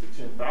 6,000 to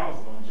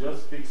 10,000 on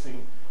just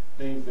fixing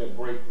things that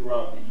break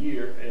throughout the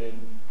year and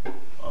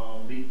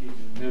leakage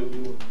and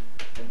mildew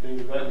and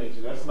things of that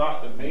nature. That's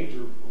not the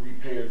major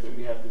repairs that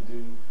we have to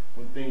do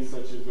when things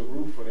such as the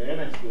roof for the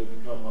annex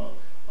building come up.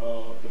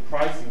 The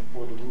pricing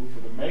for the roof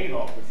for the main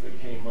office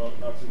that came up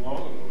not too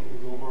long ago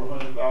was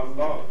over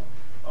 $100,000.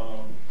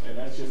 And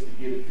that's just to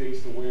get it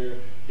fixed to where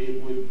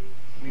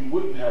we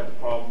wouldn't have the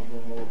problem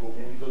anymore. But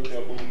when we looked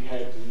at what we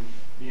had to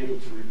be able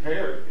to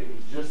repair it, it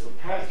was just a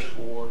patch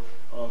for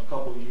a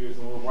couple of years,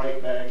 and we're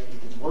right back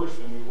even worse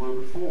than we were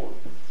before.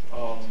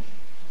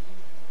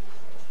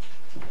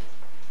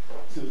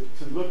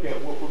 To look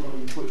at what we're going to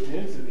be putting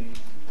into these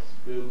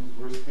bills,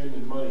 we're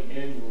spending money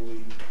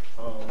annually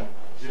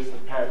just to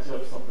patch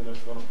up something that's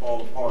going to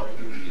fall apart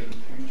in the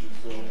future.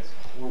 So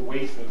we're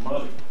wasting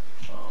money.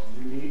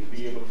 We need to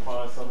be able to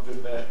find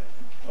something that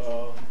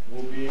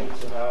will be able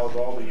to house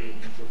all the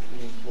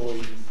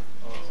employees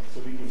so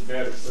we can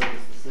better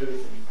service the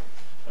citizens.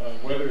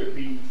 Whether it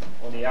be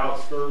on the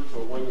outskirts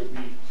or whether it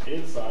be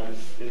inside,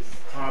 it's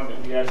time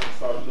that we actually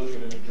start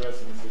looking and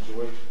addressing the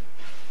situation.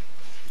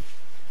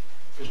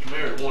 Mr.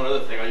 Mayor, one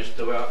other thing I just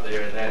throw out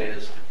there, and that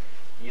is,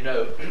 you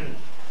know,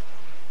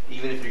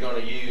 even if you're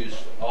going to use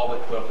all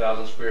but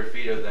 12,000 square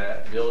feet of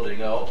that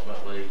building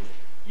ultimately,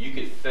 you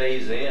could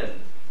phase in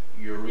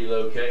your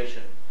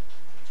relocation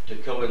to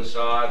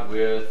coincide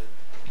with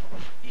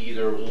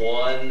either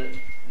one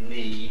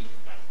need,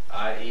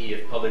 i.e.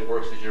 if Public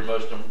Works is your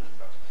most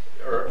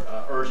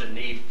urgent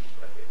need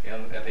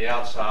at the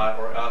outside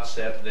or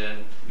outset,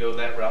 then go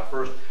that route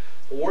first,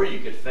 or you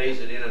could phase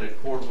it in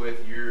accord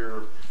with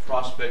your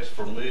prospects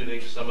for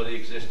moving some of the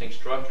existing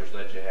structures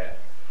that you have,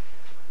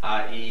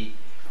 i.e.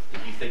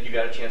 if you think you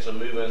got a chance of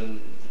moving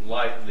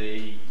like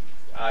the,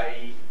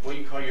 i.e. what do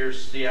you call your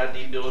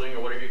CID building or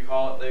whatever you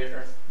call it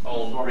there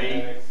on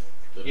Reed?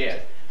 Yeah,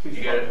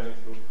 you got it.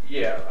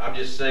 Yeah, I'm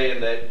just saying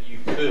that you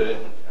could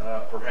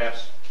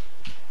perhaps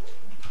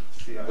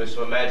with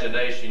some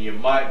imagination you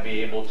might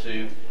be able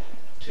to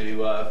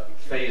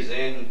phase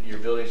in your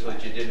building so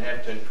that you didn't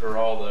have to incur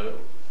all the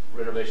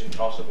renovation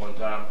costs at one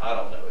time. I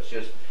don't know. It's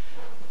just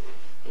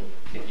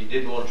if you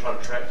did want to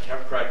try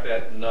to crack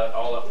that nut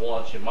all at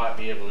once, you might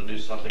be able to do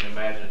something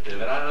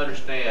imaginative. And I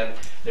understand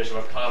there's some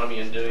economy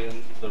in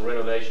doing the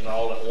renovation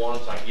all at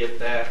once. I get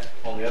that.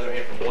 On the other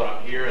hand, from what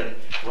I'm hearing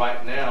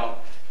right now,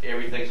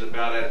 everything's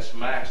about at its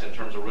max in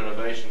terms of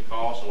renovation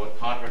costs and what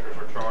contractors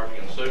are charging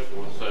and so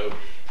forth. So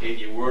if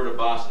you were to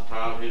buy some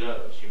time, who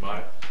knows? You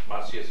might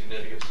see a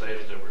significant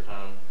savings over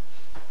time.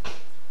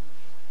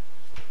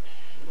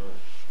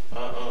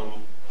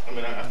 I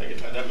mean, I think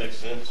that makes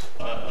sense.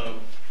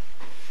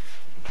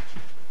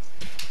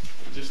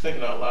 Just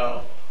thinking out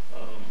loud,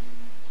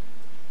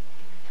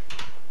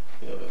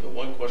 you know, the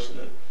one question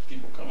that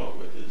people come up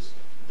with is,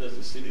 does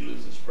the city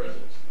lose its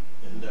presence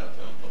in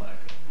downtown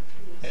Palatka?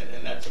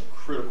 And that's a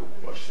critical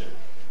question.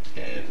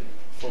 And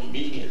for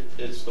me,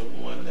 it's the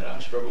one that I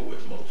struggle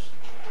with most.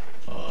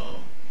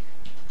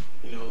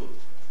 You know,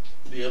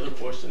 the other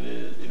question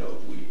is, you know,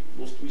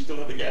 we still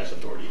have the gas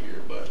authority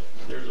here, but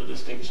there's a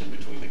distinction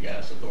between the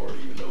gas authority,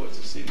 even though it's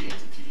a city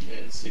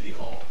entity, and City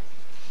Hall.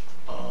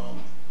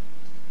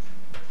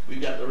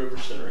 We've got the River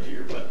Center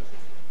here, but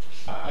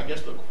I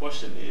guess the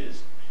question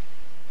is,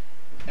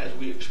 as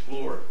we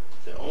explore,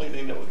 the only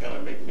thing that would kind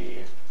of make me,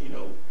 you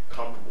know,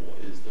 comfortable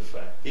is the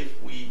fact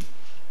if we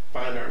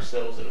find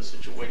ourselves in a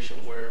situation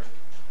where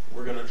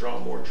we're going to draw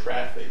more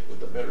traffic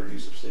with the better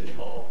use of City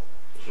Hall,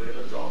 if we're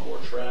going to draw more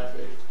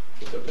traffic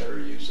with the better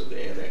use of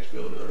the annex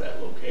building or that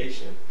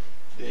location,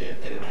 then,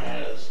 and it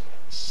has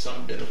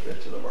some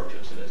benefit to the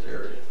merchants in this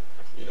area.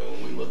 You know,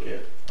 when we look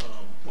at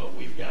what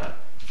we've got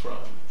from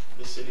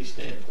the city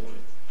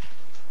standpoint,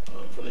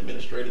 from the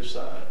administrative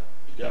side,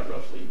 you've got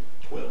roughly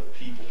 12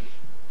 people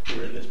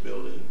who are in this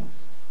building.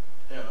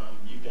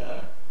 You've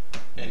got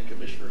and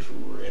commissioners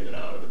who are in and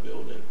out of the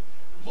building.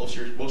 Most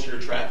of your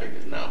traffic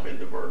has now been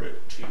diverted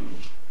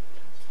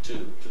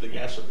to the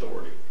gas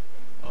authority.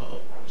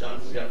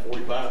 Jonathan's got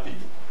 45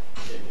 people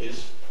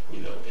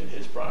in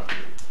his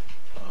property.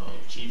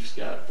 Chief's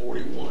got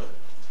 41,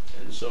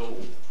 and so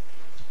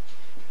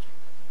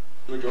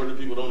the majority of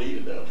people don't eat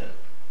in downtown.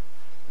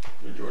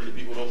 The majority of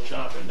people don't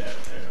shop in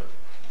downtown.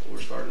 We're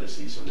starting to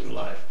see some new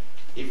life.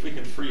 If we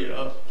can free it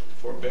up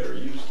for better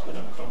use, then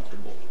I'm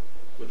comfortable.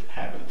 with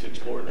having to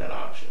explore that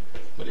option.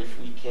 But if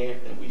we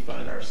can't and we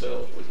find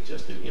ourselves with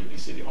just an empty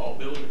city hall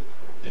building,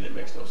 then it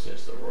makes no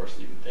sense for us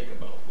to even think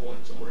about going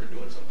somewhere and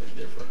doing something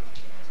different.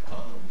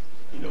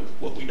 You know,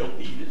 what we don't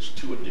need is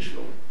 2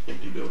 additional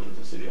empty buildings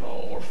in City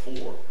Hall, or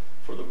 4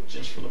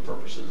 just for the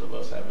purposes of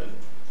us having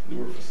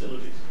newer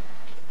facilities.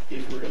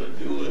 If we're gonna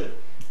do it,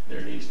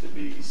 there needs to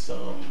be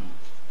some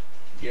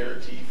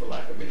guarantee, for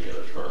lack of any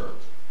other term,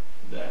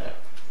 that,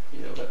 you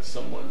know, that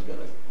someone's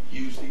gonna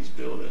use these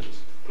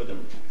buildings,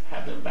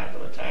 have them back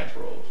on the tax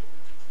rolls,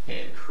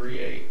 and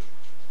create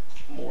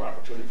more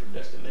opportunity for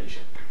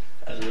destination.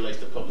 As it relates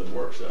to public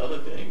works, the other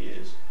thing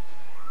is,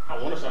 I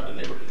want us out in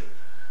the neighborhood.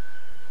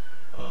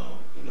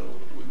 You know,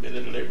 we've been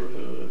in the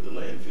neighborhood, the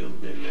landfill's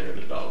been there,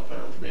 the dog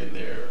pound's been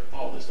there,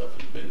 all this stuff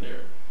has been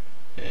there.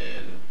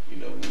 And, you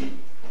know,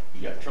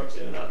 we got trucks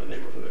in and out of the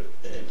neighborhood,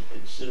 and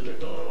it should have been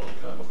gone a long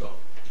time ago.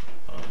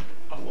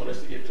 I want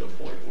us to get to a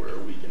point where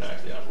we can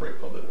actually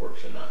operate public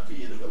works and not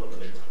be in the middle of a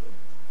neighborhood.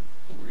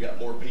 We got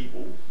more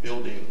people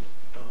building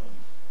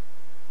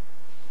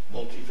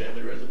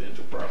multi-family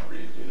residential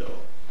properties, you know,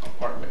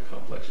 apartment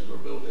complexes are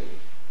building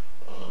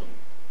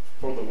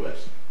further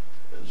west.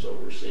 And so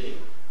we're seeing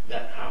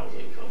that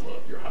housing come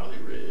up, your Holly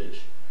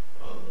Ridge,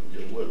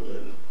 your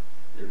Woodland,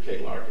 your K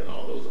Larkin,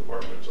 all those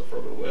apartments are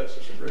further west.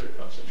 There's a greater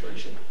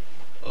concentration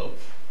of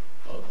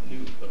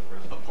new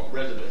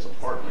residents,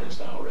 apartment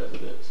style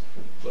residents,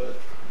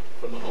 but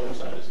from the home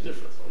side it's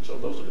different. And so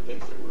those are the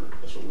things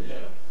that's what we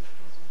have.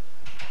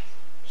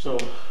 So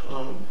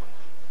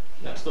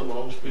that's the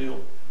long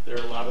spiel. There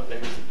are a lot of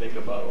things to think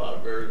about, a lot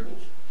of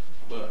variables,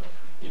 but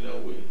you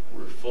know,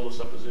 we're full of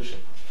supposition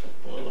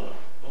on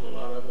a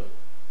lot of it.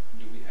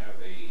 Do we have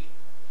a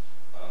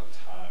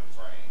time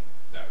frame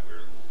that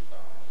we're,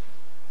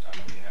 I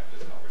know we have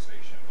this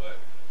conversation, but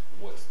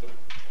what's the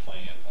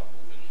plan of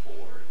moving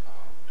forward?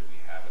 Do we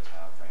have a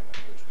time frame in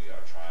which we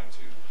are trying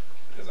to,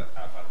 because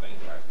I think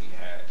like we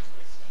had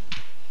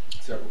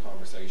several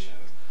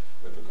conversations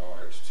with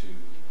regards to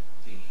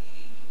the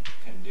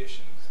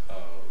conditions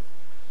of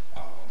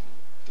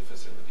the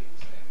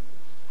facilities, and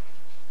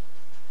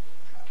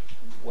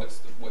what's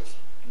the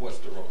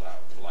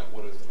rollout? Like,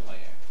 what is the plan?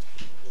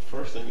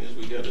 First thing is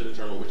we got to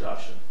determine which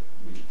option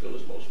we feel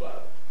is most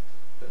viable.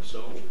 And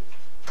so,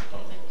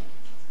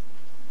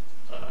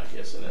 I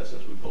guess in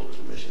essence, we pulled the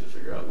commission to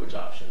figure out which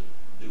option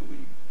do we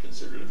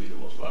consider to be the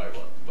most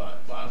viable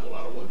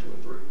out of 1, 2,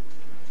 and 3.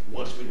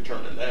 Once we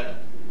determine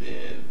that,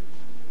 then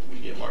we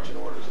get marching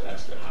orders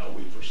as to how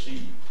we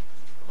proceed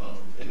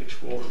and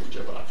explore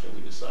whichever option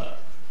we decide.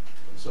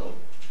 And so,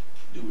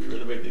 do we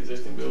renovate the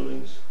existing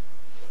buildings?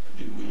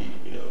 Do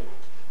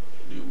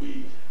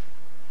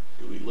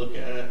we look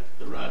at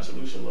the ride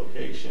solution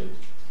location?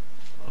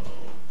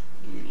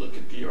 Do we look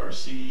at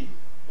PRC,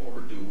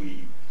 or do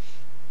we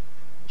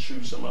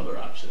choose some other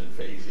option and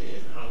phase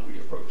in how we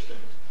approach things?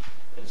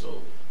 And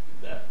so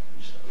that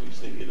we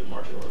just need to get a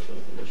marching order from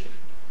the commission.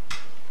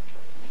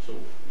 So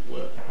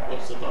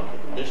what's the thought of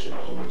the commission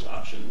on which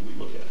option we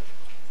look at?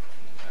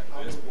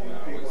 I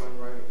wouldn't pick one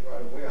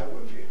right away. I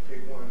wouldn't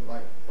pick one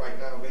like right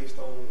now based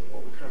on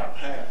what we currently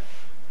have.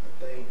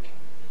 I think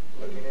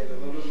looking at it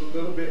a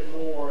little bit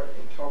more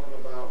and talking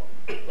about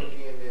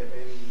again the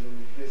advantages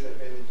and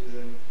disadvantages,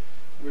 and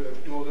we'll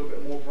do a little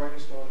bit more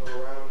brainstorming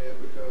around it,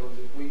 because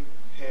if we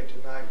had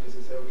tonight just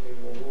to say, okay,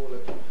 well,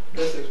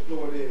 let's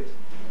explore this,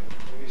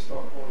 and we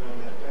start going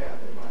down that path,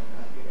 it might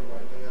not be the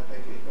right thing. I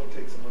think it's going to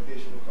take some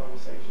additional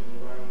conversation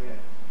around that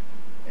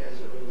as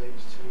it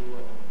relates to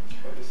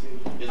a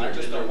decision.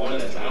 Is there one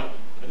that's out?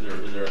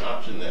 Is there an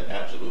option that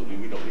absolutely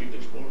we don't need to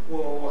explore?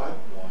 Well,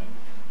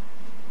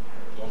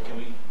 Can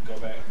we go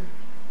back?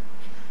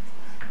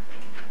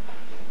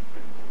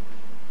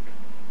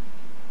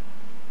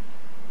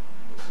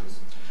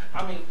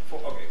 I mean,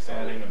 okay, so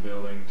Adding a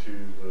building to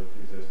the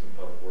existing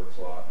public works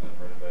lot and then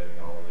renovating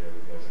all of the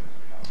other buildings.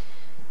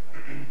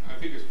 I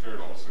think it's fair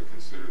to also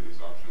consider these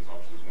options 1,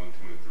 2,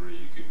 and 3.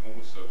 You could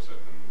almost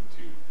subset them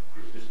into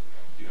groups.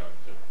 You have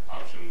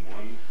option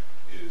 1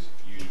 is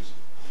use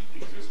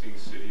existing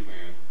city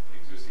land,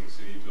 existing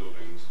city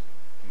buildings,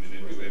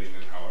 manipulating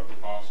it however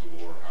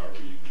possible or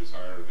however you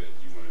desire that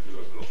you want to do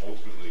it. But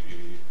ultimately,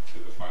 getting to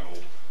the final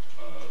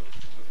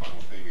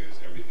thing is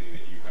everything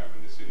that you have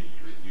in the city,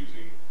 you're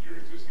using your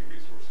existing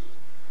resources.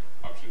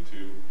 Option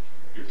 2,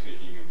 you're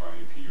taking and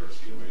buying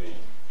PRC away,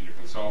 and you're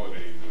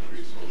consolidating those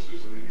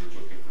resources, and then you're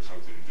looking for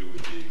something to do with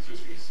the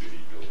existing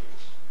city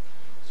buildings.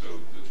 So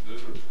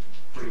those are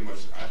pretty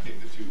much, I think,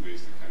 the 2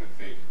 ways to kind of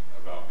think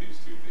about these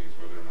 2 things,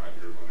 whether or not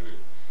you're going to,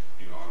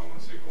 I don't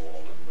want to say go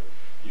all in, but,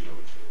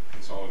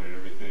 consolidate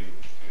everything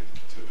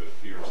into the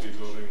PRC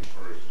building,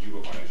 or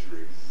utilize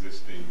your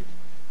existing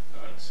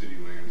city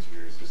lands and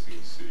your existing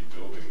city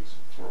buildings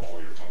for all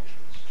your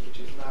functions. which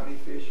is not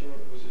efficient,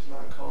 which is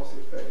not cost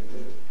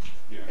effective,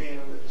 and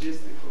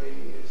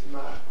logistically it's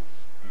not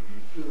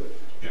good.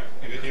 Yeah,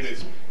 and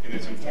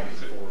it's important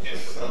that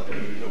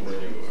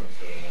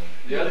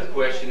The other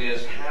question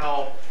is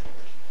how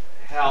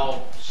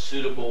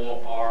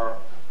suitable are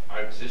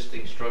our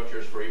existing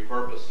structures for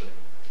repurposing?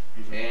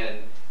 And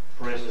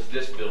for instance,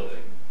 this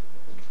building,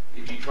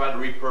 if you try to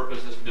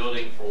repurpose this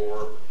building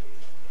for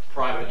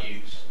private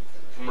use,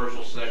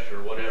 commercial sector,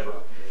 or whatever,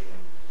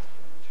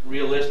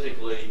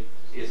 realistically,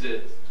 is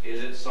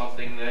it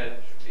something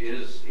that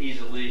is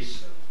easily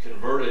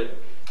converted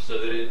so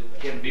that it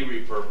can be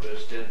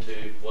repurposed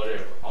into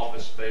whatever,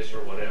 office space or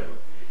whatever?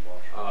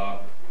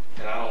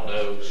 And I don't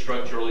know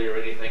structurally or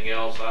anything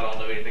else, I don't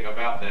know anything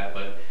about that,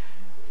 but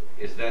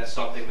is that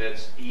something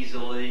that's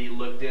easily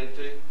looked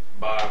into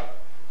by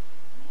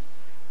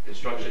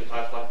construction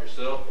types like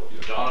yourself,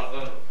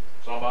 Jonathan,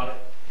 somebody?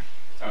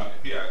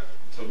 Yeah,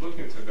 to look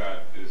into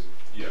that is,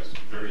 yes,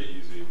 very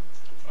easy.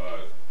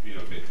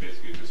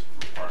 Basically it just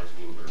requires a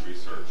little bit of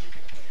research.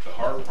 The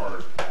hard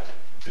part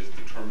is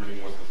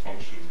determining what the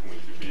function is going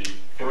to be.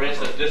 For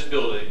instance, this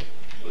building,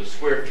 with the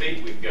square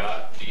feet we've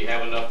got, do you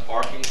have enough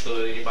parking so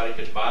that anybody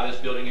could buy this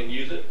building and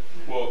use it?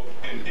 Well,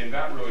 and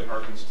that really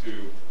harkens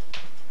to,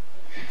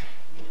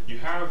 you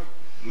have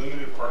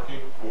limited parking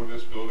for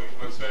this building,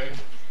 let's say,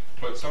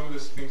 but some of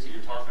these things that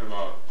you're talking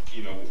about,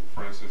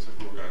 for instance, if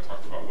we were going to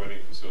talk about wedding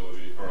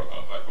facility or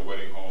like a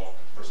wedding hall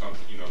or some,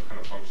 kind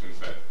of functions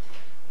that,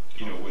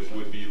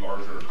 would be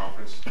larger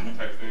conference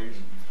type things,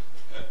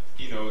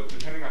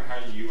 depending on how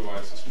you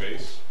utilize the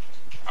space,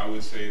 I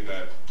would say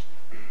that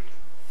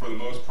for the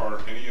most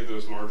part, any of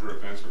those larger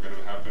events are going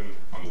to happen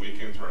on the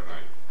weekends or at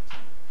night.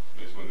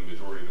 Is when the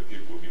majority of the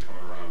people will be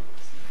coming around.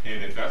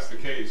 And if that's the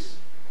case,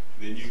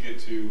 then you get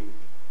to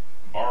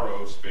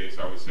borrow space,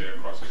 I would say,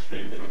 across the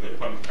street from the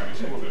Putnam County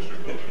School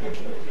District building.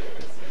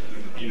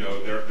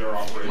 Their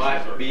operations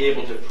might be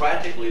able to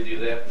practically do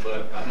that,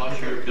 but I'm not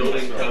sure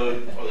building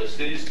code or the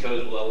city's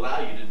code will allow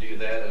you to do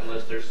that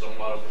unless there's some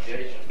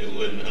modification. It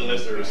wouldn't,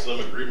 unless there is some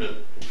agreement.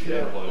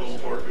 Yeah.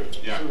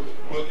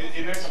 Well,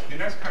 and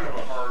that's kind of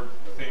a hard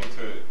thing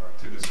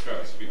to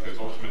discuss, because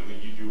ultimately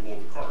you do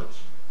hold the cards.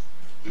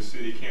 The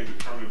city can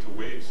determine to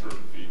waive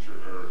certain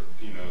features or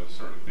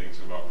certain things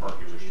about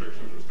parking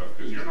restrictions or stuff,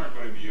 because you're not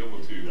going to be able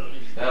to.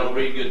 That'll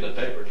read good in the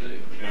paper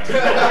too.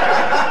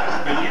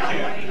 Yeah.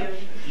 But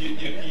you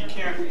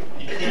can't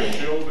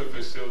build a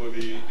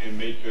facility and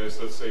make this.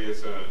 Let's say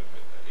it's a,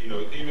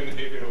 even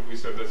if we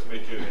said let's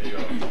make it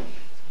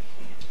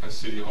a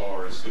city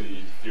hall or a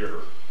city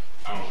theater.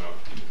 I don't know.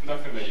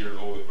 Nothing that you'd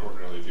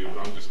ordinarily do,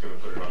 but I'm just going to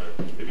put it on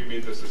there. If you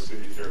made this a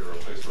city theater, a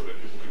place where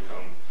that people can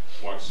come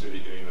watch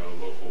city,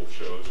 local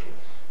shows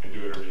and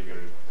do whatever you're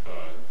going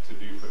to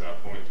do for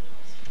that point.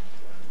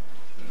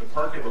 The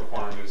parking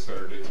requirements that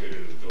are dictated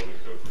in the building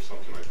code for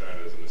something like that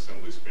as an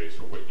assembly space,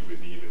 or what you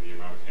would need and the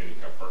amount of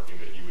handicap parking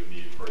that you would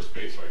need for a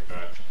space like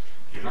that,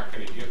 you're not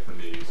going to get from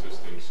the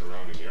existing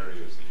surrounding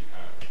areas that you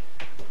have.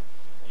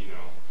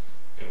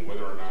 And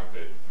whether or not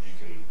that you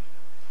can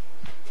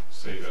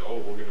say that, oh,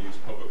 we're going to use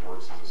Public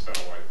Works as a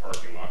satellite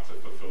parking lot to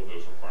fulfill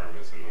those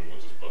requirements, and then we'll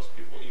just bus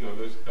people.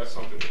 That's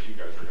something that you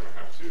guys are going to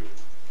have to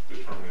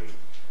determine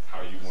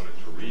how you want it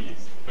to read.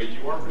 But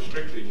you are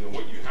restricted.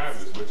 What you have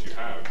is what you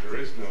have. There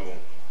is no,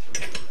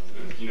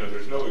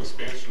 there's no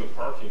expansion of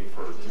parking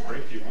to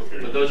bring people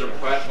here. But those are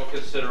practical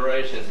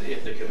considerations.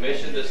 If the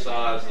commission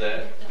decides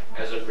that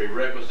as a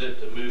prerequisite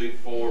to moving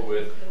forward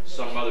with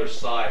some other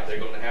site, they're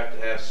going to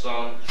have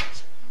some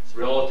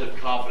relative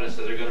confidence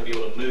that they're going to be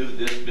able to move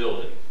this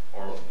building,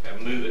 or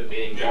move it,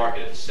 meaning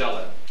market it, sell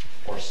it,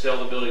 or sell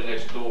the building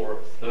next door.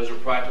 Those are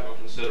practical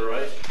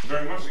considerations.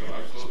 Very much so,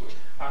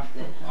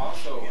 absolutely.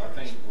 Also, I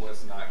think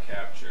what's not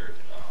captured,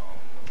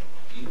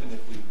 even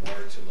if we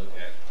were to look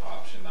at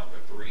option number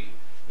 3,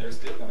 there's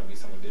still going to be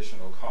some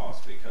additional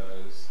costs,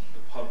 because the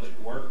Public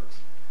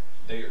Works,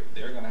 they're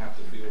going to have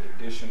to build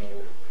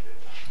additional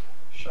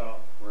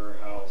Shop,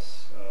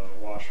 warehouse,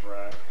 wash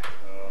rack.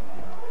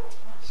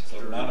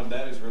 So none of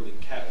that is really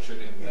captured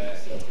in that.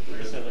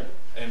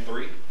 And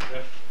 3?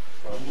 Yeah.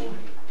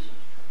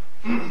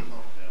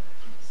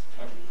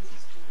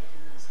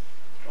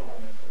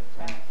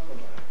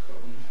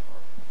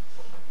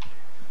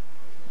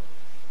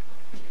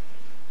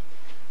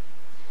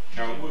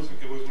 Now, it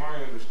was my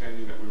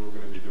understanding that we were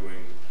going to be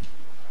doing,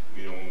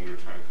 when we were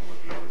trying to come up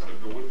with numbers,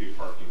 that there would be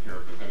parking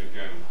here, but then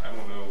again, I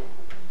don't know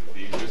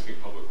the existing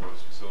Public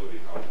Works facility,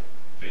 how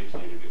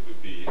vacated it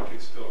would be. It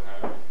could still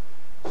have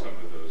some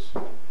of those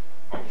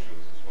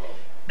functions as well.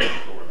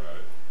 Store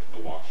that,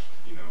 the wash,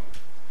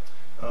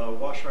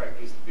 Wash rack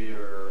needs to be at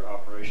our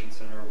operation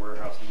center.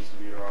 Warehouse needs to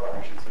be at our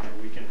operation center.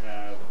 We can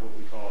have what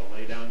we call a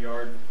laydown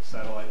yard,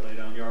 satellite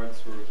laydown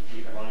yards, where we can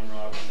keep line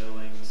rod,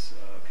 millings,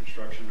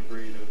 construction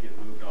debris that would get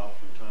moved off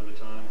from time to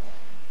time.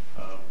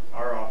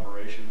 Our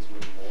operations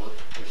would morph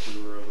if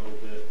we were a little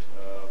bit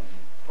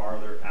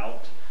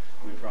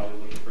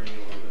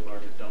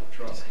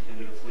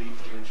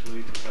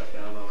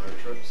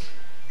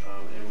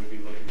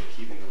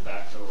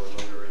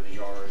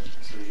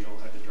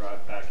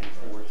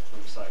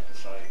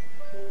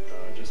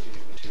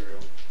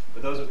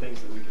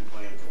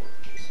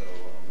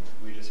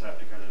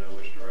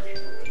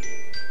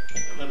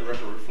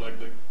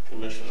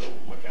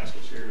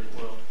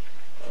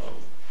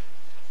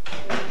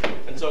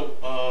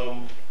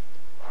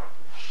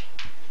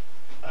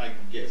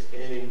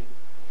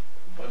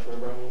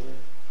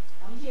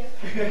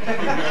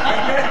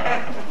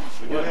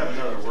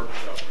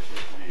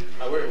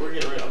we're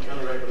getting ready, I'm trying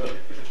to wrap it up.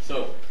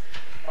 So,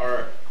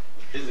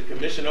 is the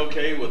commission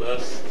okay with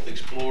us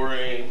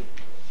exploring,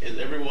 is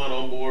everyone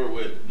on board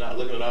with not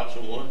looking at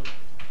option one?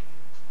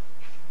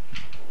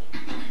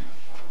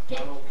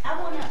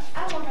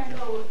 I wanna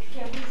know,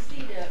 can we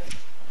see the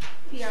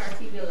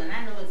PRT building?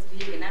 I know it's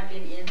big and I've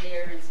been in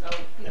there and so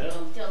people Yeah.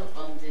 on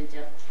telephones and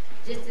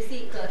just to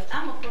see, cause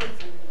I'm a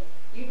person,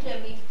 you tell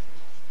me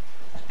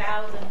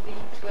 1,000 feet,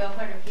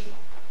 1,200 feet,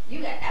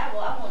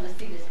 I wanna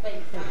see the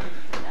space.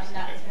 I'm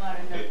not smart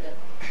enough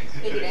to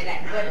figure that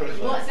out. But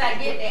once I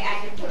get there,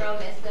 I can put all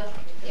that stuff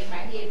in my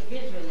head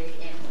visually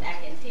and I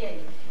can tell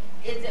you.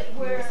 Is it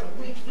where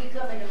we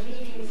come in a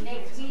meeting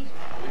next week?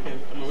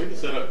 We can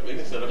set up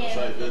a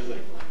site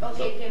visit.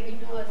 Okay, can we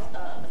do a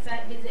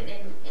site visit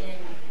and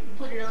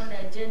put it on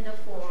the agenda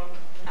for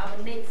our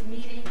next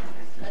meeting?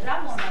 Cause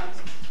I wanna,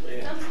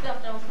 some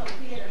stuff don't come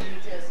clear to me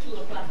till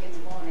 2 o'clock in the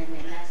morning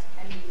and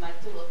I need my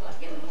 2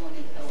 o'clock in the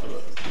morning.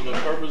 For the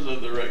purpose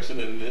of direction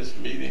in this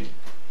meeting,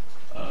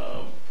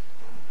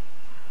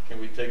 can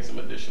we take some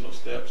additional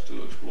steps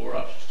to explore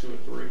options 2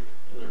 and 3? Is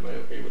everybody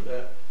okay with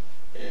that?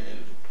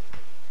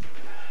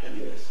 And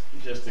yes,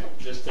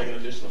 just taking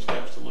additional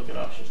steps to look at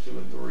options 2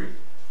 and 3.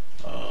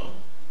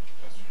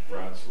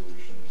 Ride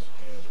solutions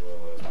as well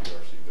as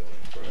PRC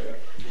building. Right.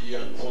 Do you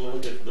want to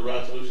look at the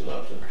ride solution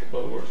option for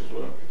public works as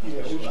well?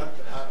 Yeah,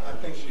 I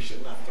think we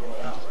should not throw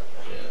it out right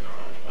now.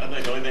 Yeah. I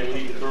think the only thing we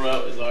need to throw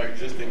out is our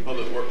existing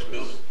public works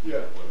building.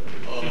 Yeah.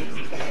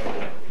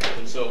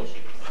 And so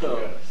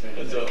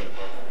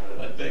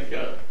I think,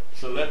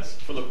 so that's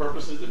for the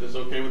purposes, if it's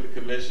okay with the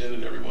commission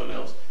and everyone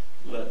else,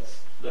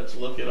 let's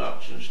look at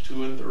options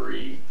 2 and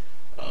 3,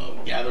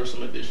 gather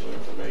some additional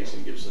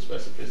information, give some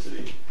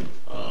specificity,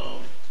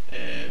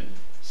 and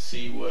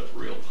see what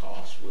real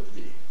costs would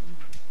be.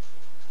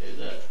 Is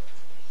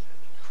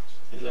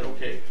that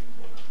okay?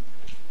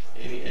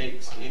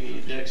 Any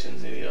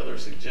objections, any other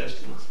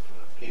suggestions,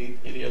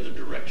 any other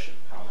direction?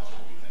 How long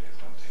do you think it's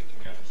gonna take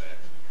to get that?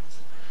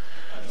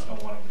 I just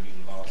don't want them to be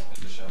lost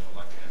in the shuffle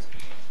like it has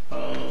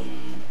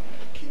been.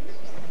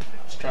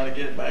 Let's try to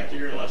get it back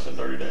here in less than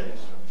 30 days.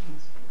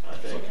 I So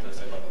think. can I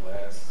say by the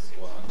last,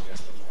 well, I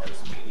guess the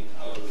first meeting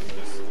of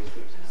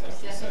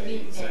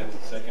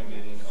second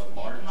meeting of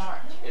March?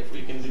 If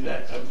we can do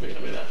that,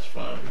 that's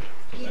fine.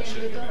 That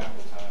should give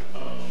ample time.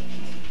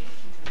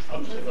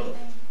 I'm just gonna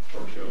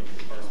first show.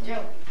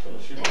 Joe, So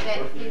let's shoot for that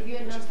first give meeting. you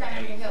enough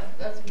time to help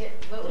us get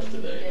what What's we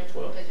need today, to,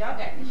 12? cause y'all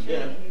got to shoot.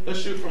 Yeah, let's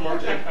shoot for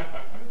March 8th.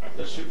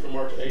 Let's shoot for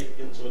March 8th,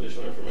 getting some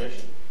additional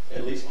information,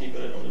 at least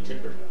keeping it on the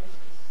ticker.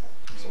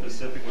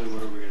 Specifically,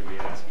 what are we going to be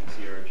asking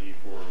CRG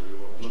for?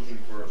 We're looking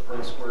for a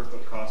per square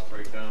foot cost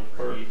breakdown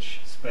for each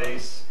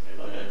space,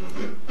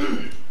 and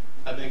then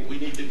I think we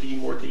need to be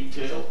more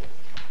detailed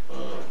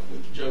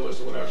with Joe as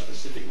to what our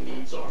specific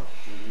needs are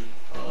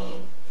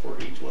for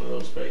each one of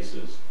those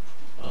spaces.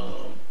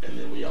 And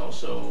then we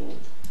also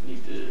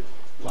need to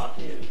lock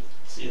in,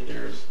 see if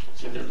there's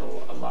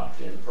a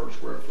locked in per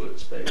square foot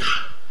space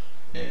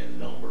and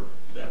number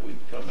that we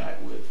come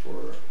back with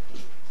for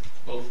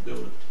both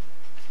buildings.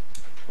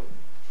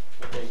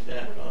 I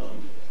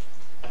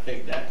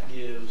think that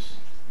gives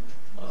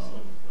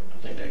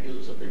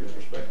us a bigger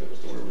perspective as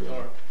to where we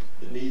are.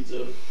 The needs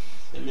of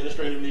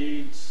administrative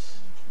needs,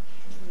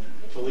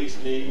 police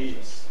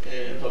needs,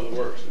 and public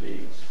works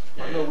needs.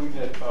 I know we've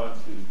had time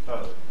to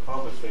kind of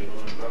conversate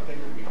on it, but I think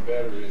it would be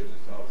better if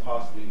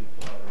possibly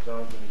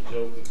Jonathan and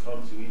Joe could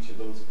come to each of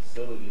those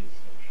facilities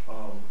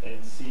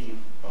and see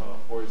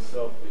for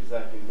itself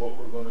exactly what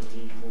we're going to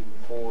need moving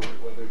forward,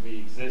 whether it be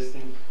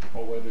existing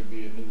or whether it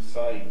be a new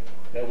site.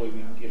 That way we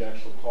can get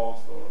actual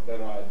cost or a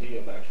better idea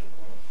of actual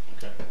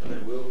cost. Okay. And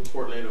then we'll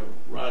coordinate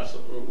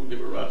we'll give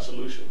a ride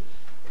solution,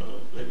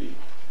 maybe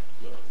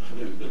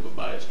a bit of a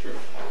bias trip,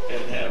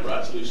 and have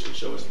Ride Solutions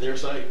show us their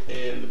site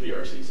and the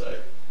PRC site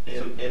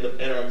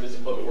and our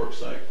existing public works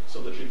site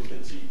so that people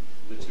can see.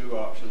 the two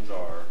options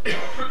are,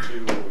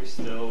 option 2, where we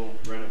still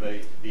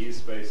renovate these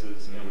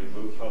spaces and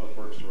we move public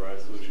works to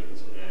Ride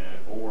Solutions,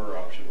 or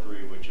option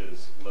 3, which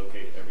is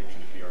locate everything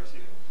to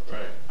PRC.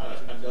 Right.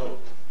 I don't.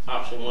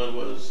 Option 1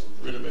 was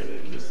renovating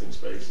existing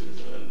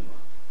spaces, and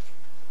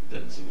it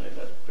doesn't seem like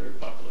that's very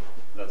popular.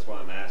 That's why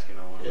I'm asking.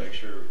 I want to make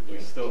sure we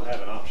still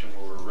have an option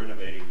where we're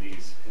renovating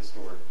these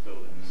historic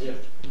buildings. Yeah.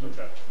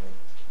 Okay.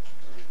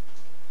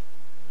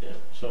 Yeah.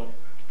 So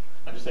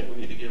I just think we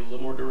need to give a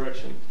little more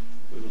direction.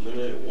 We've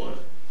eliminated 1,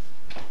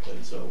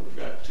 and so we've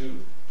got 2,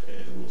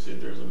 and we'll see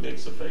if there's a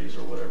mix of phase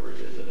or whatever it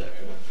is at that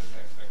And point. the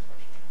next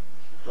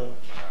question.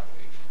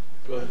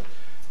 Go ahead.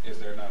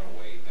 Is there not a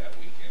way that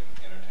we can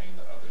entertain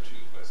the other 2,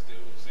 but still,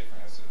 say for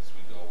instance,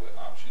 we go with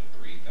option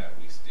 3, that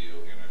we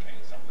still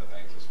entertain some of the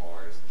things as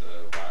far as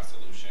the ride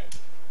solution,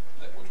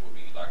 which would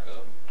be like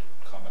a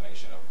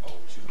combination of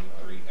both 2 and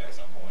 3 at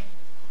some point?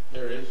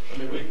 There is.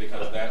 I mean,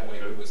 Because that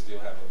way we would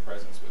still have a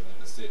presence within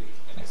the city,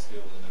 and it's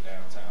still in the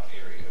downtown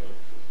area.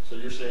 So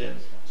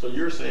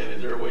you're saying,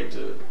 is there a way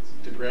to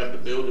grab the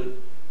building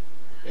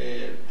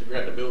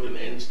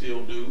and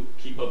still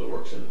keep other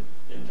works in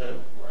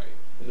town, Right.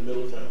 in the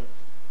middle of town?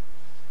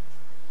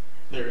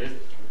 There is.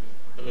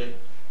 I mean,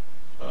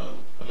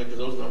 because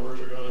those numbers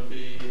are gonna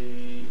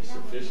be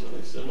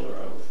sufficiently similar,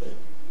 I would think.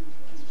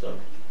 So,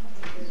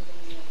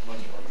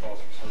 Most of our calls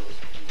for service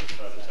from this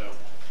side of town.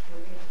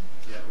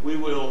 Yeah. we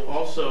will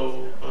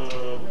also,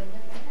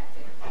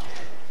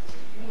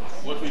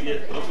 once we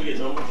get numbers,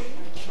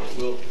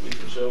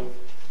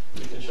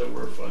 we can show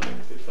where funding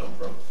could come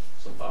from,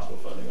 some possible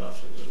funding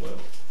options as well.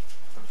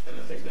 And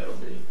I think that'll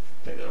be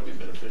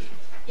beneficial.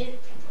 Is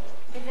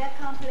that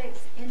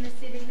complex in the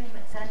city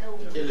limits? I know.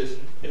 It is.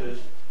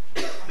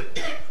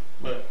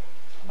 But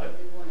I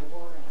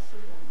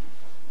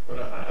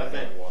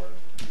think,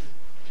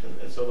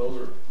 and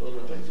so those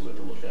are things that we have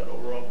to look at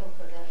overall.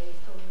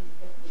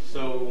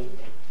 So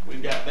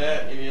we've got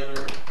that. Any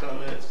other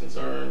comments,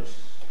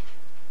 concerns?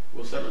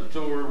 We'll set up the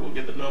tour, we'll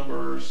get the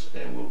numbers,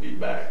 and we'll be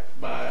back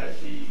by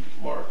the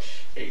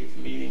March 8th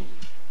meeting.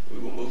 We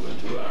will move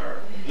into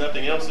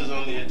nothing else is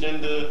on the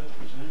agenda.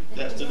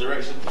 That's the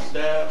direction for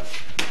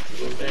staff.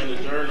 We'll stand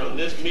adjourned on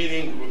this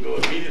meeting. We'll go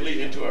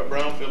immediately into our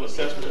Brownfield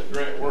Assessment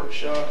Grant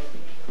Workshop,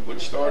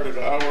 which started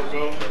an hour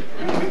ago.